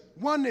letters,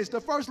 oneness, the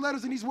first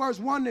letters in these words,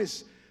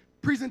 oneness,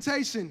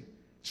 presentation,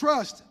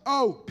 trust,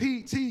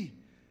 O-P-T,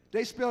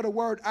 they spell the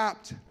word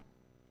opt.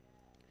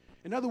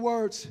 In other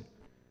words,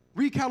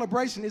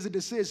 recalibration is a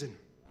decision.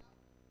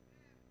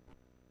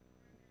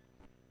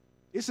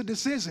 It's a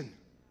decision.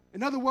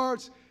 In other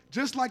words,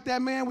 just like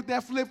that man with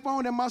that flip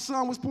phone that my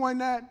son was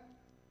pointing at,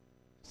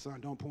 son,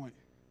 don't point.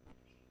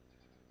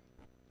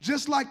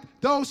 Just like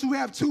those who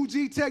have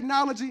 2G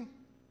technology,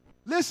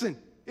 listen,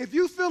 if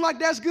you feel like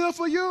that's good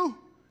for you,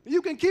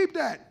 you can keep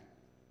that.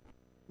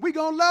 We're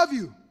going to love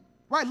you,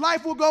 right?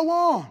 Life will go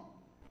on.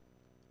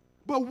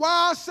 But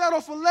why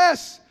settle for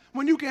less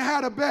when you can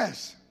have the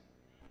best?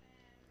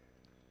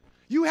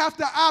 You have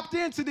to opt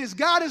into this.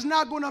 God is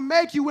not going to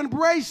make you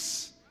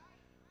embrace.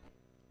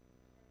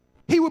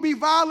 He will be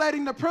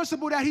violating the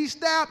principle that he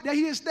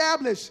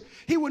established.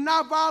 He will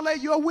not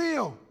violate your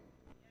will.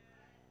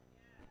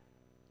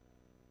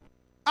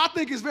 I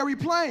think it's very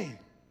plain.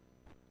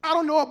 I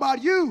don't know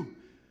about you,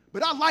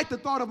 but I like the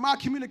thought of my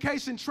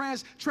communication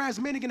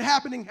transmitting and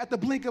happening at the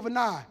blink of an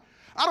eye.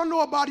 I don't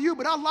know about you,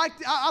 but I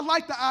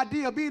like the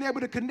idea of being able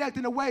to connect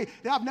in a way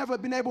that I've never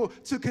been able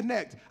to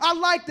connect. I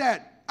like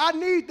that. I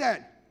need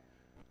that.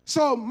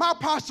 So my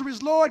posture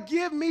is, Lord,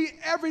 give me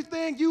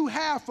everything you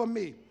have for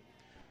me.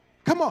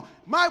 Come on.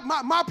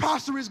 My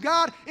posture is,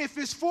 God, if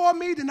it's for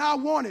me, then I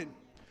want it.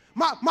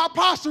 My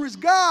posture is,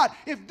 God,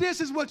 if this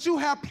is what you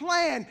have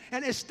planned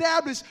and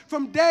established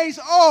from days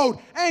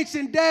old,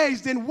 ancient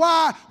days, then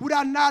why would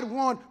I not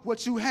want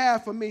what you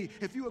have for me?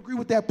 If you agree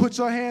with that, put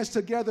your hands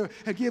together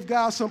and give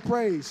God some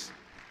praise.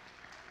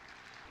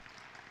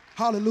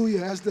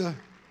 Hallelujah. As the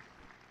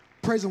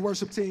praise and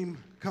worship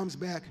team comes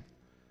back,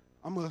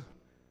 I'm going to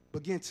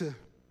begin to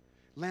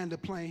land the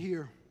plane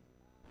here.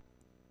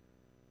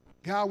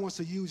 God wants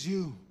to use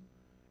you,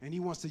 and he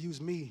wants to use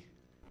me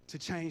to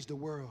change the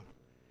world.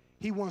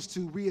 He wants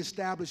to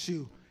reestablish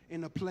you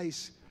in a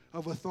place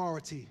of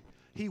authority.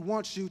 He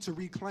wants you to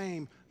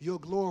reclaim your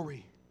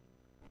glory.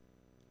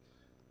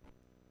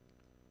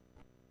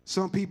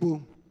 Some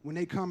people, when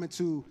they come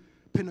into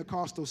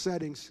Pentecostal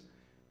settings,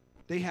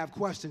 they have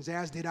questions,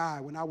 as did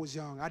I when I was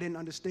young. I didn't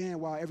understand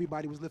why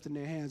everybody was lifting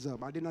their hands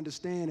up. I didn't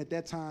understand at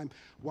that time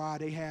why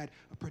they had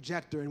a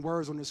projector and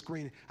words on the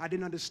screen. I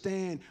didn't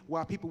understand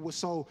why people were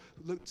so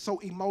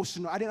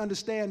emotional. I didn't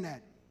understand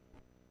that.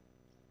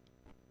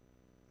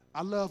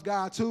 I love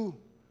God too,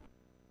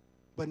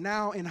 but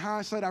now in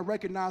hindsight, I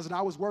recognize that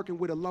I was working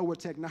with a lower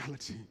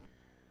technology.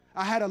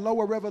 I had a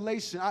lower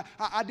revelation.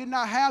 I did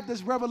not have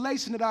this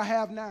revelation that I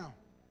have now.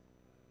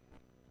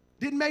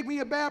 Didn't make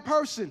me a bad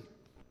person.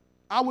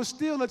 I was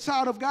still a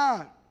child of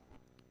God.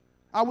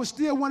 I was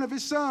still one of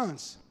his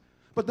sons.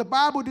 But the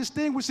Bible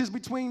distinguishes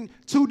between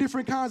two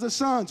different kinds of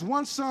sons.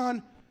 One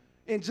son,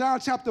 in John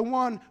chapter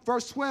 1,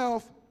 verse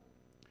 12,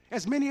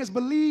 as many as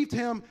believed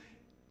him,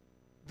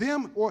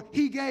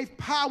 he gave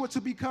power to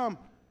become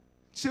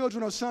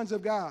children or sons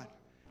of God.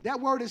 That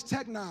word is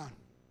teknon.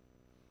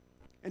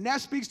 And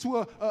that speaks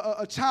to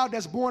a child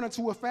that's born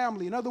into a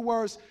family. In other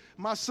words,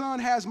 my son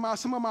has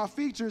some of my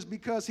features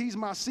because he's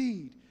my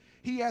seed.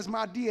 He has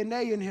my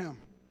DNA in him.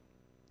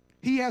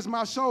 He has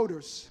my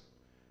shoulders.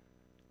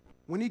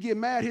 When he get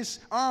mad, his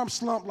arms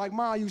slump like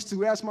mine used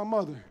to. Ask my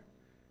mother.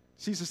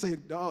 She used to say,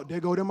 oh, there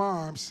go them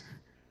arms.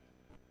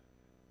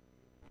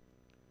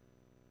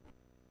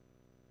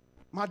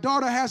 My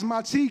daughter has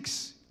my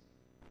cheeks.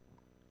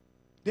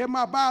 They're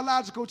my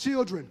biological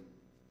children.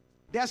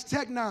 That's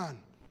teknon.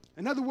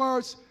 In other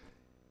words,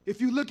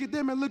 if you look at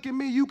them and look at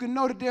me, you can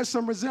know that there's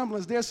some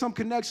resemblance. There's some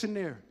connection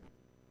there.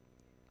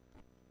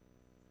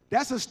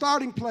 That's a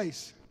starting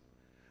place.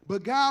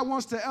 But God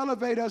wants to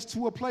elevate us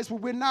to a place where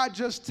we're not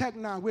just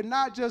teknon. We're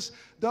not just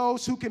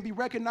those who can be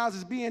recognized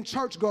as being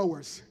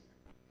churchgoers.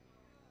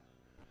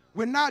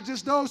 We're not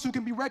just those who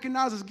can be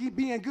recognized as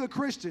being good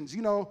Christians.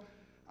 You know,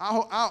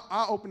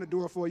 I'll open the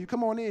door for you.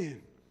 Come on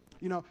in.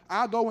 You know,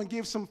 I'll go and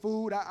give some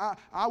food.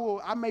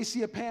 I may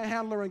see a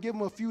panhandler and give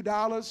him a few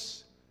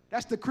dollars.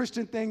 That's the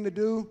Christian thing to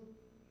do.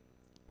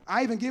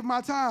 I even give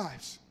my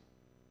tithes.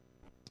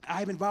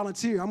 I even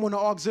volunteer. I'm on the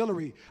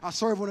auxiliary. I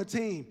serve on a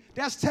team.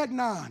 That's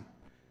Technon.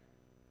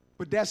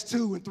 But that's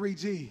 2 and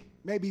 3G,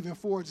 maybe even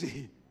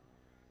 4G.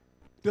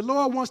 The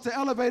Lord wants to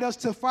elevate us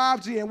to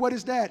 5G, and what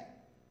is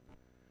that?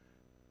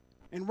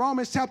 In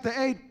Romans chapter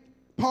 8,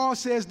 Paul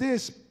says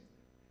this,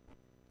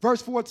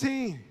 verse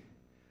 14,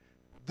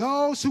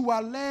 those who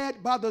are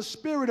led by the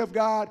Spirit of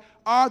God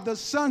are the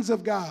sons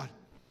of God.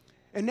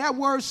 And that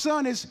word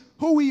son is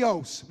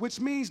huios, which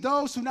means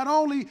those who not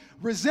only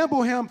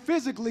resemble him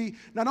physically,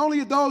 not only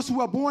are those who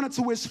are born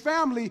into his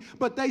family,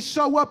 but they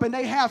show up and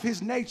they have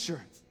his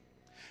nature.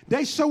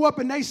 They show up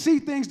and they see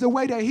things the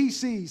way that he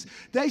sees.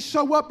 They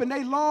show up and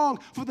they long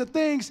for the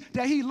things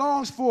that he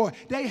longs for.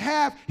 They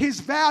have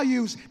his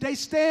values. They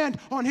stand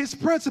on his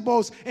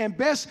principles. And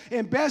best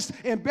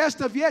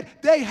of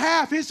yet, they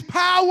have his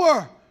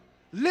power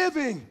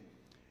living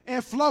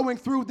and flowing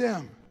through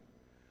them.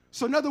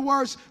 So in other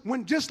words,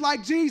 when just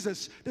like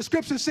Jesus, the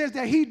scripture says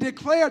that he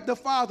declared the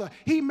Father.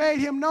 He made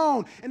him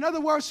known. In other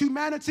words,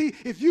 humanity,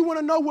 if you want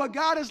to know what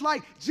God is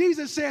like,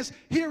 Jesus says,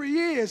 here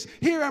he is.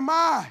 Here am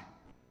I.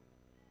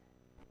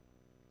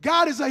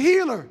 God is a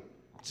healer.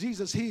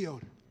 Jesus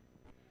healed.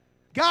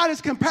 God is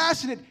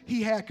compassionate.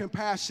 He had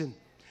compassion.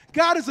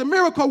 God is a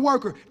miracle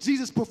worker.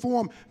 Jesus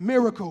performed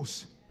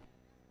miracles.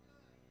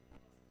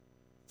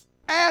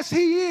 As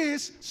he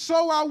is,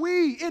 so are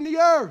we in the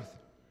earth.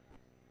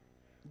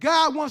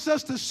 God wants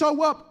us to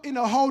show up in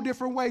a whole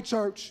different way,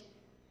 church.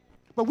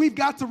 But we've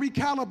got to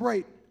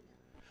recalibrate.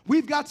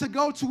 We've got to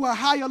go to a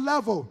higher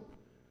level.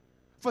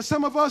 For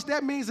some of us,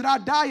 that means that our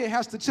diet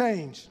has to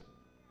change.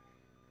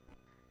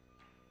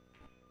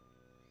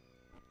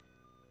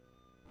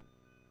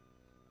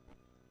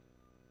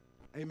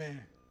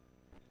 Amen.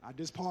 I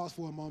just pause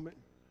for a moment.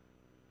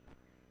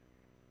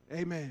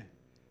 Amen.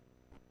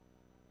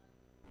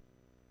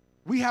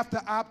 We have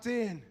to opt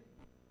in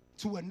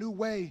to a new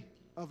way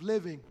of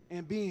living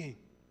and being.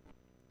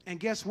 And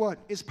guess what?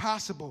 It's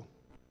possible.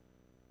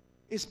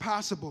 It's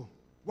possible.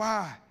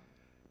 Why?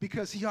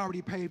 Because he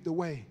already paved the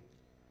way.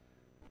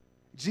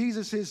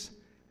 Jesus'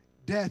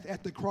 death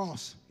at the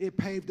cross, it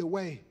paved the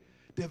way.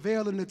 The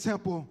veil in the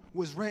temple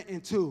was rent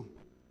in two.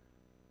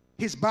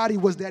 His body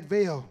was that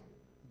veil.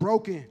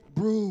 Broken,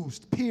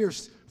 bruised,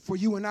 pierced for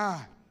you and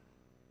I.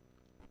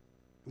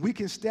 We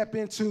can step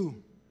into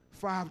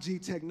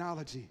 5G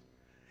technology.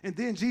 And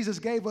then Jesus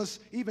gave us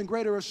even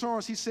greater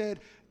assurance. He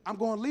said, I'm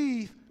going to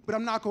leave, but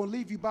I'm not going to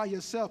leave you by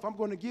yourself. I'm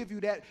going to give you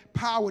that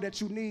power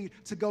that you need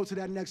to go to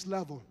that next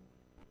level.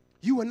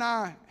 You and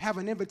I have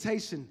an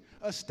invitation,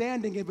 a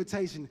standing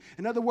invitation.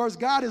 In other words,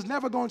 God is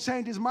never going to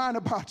change his mind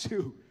about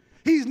you.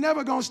 He's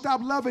never going to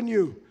stop loving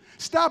you.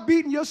 Stop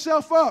beating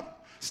yourself up.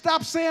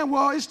 Stop saying,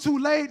 well, it's too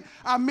late.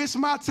 I missed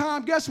my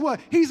time. Guess what?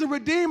 He's a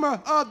redeemer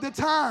of the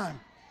time.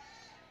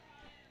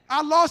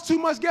 I lost too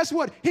much. Guess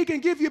what? He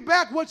can give you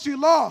back what you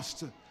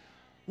lost.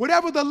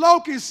 Whatever the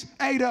locust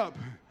ate up,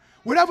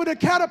 whatever the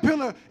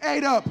caterpillar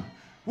ate up,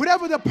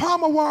 whatever the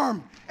palmer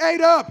worm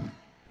ate up.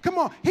 Come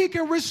on, he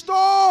can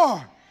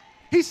restore.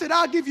 He said,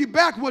 I'll give you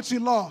back what you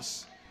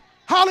lost.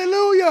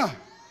 Hallelujah.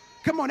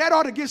 Come on, that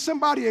ought to get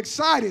somebody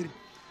excited.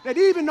 That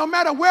even no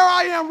matter where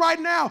I am right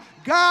now,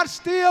 God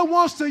still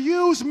wants to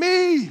use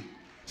me.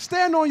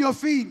 Stand on your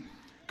feet.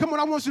 Come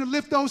on, I want you to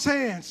lift those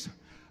hands.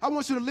 I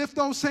want you to lift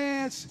those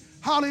hands.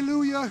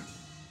 Hallelujah.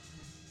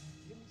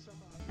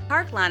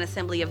 Parklawn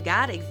Assembly of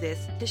God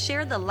exists to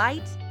share the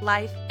light,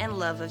 life, and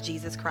love of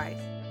Jesus Christ.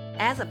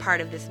 As a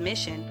part of this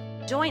mission,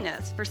 join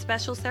us for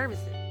special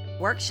services,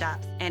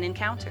 workshops, and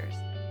encounters.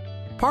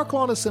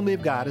 Parklawn Assembly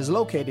of God is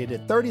located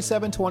at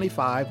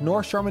 3725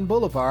 North Sherman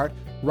Boulevard,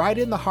 right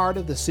in the heart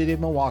of the city of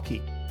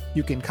Milwaukee.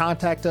 You can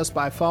contact us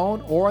by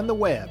phone or on the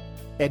web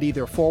at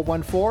either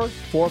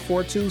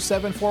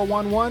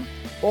 414-442-7411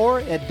 or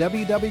at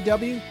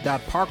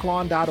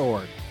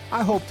www.parklawn.org.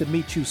 I hope to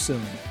meet you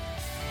soon.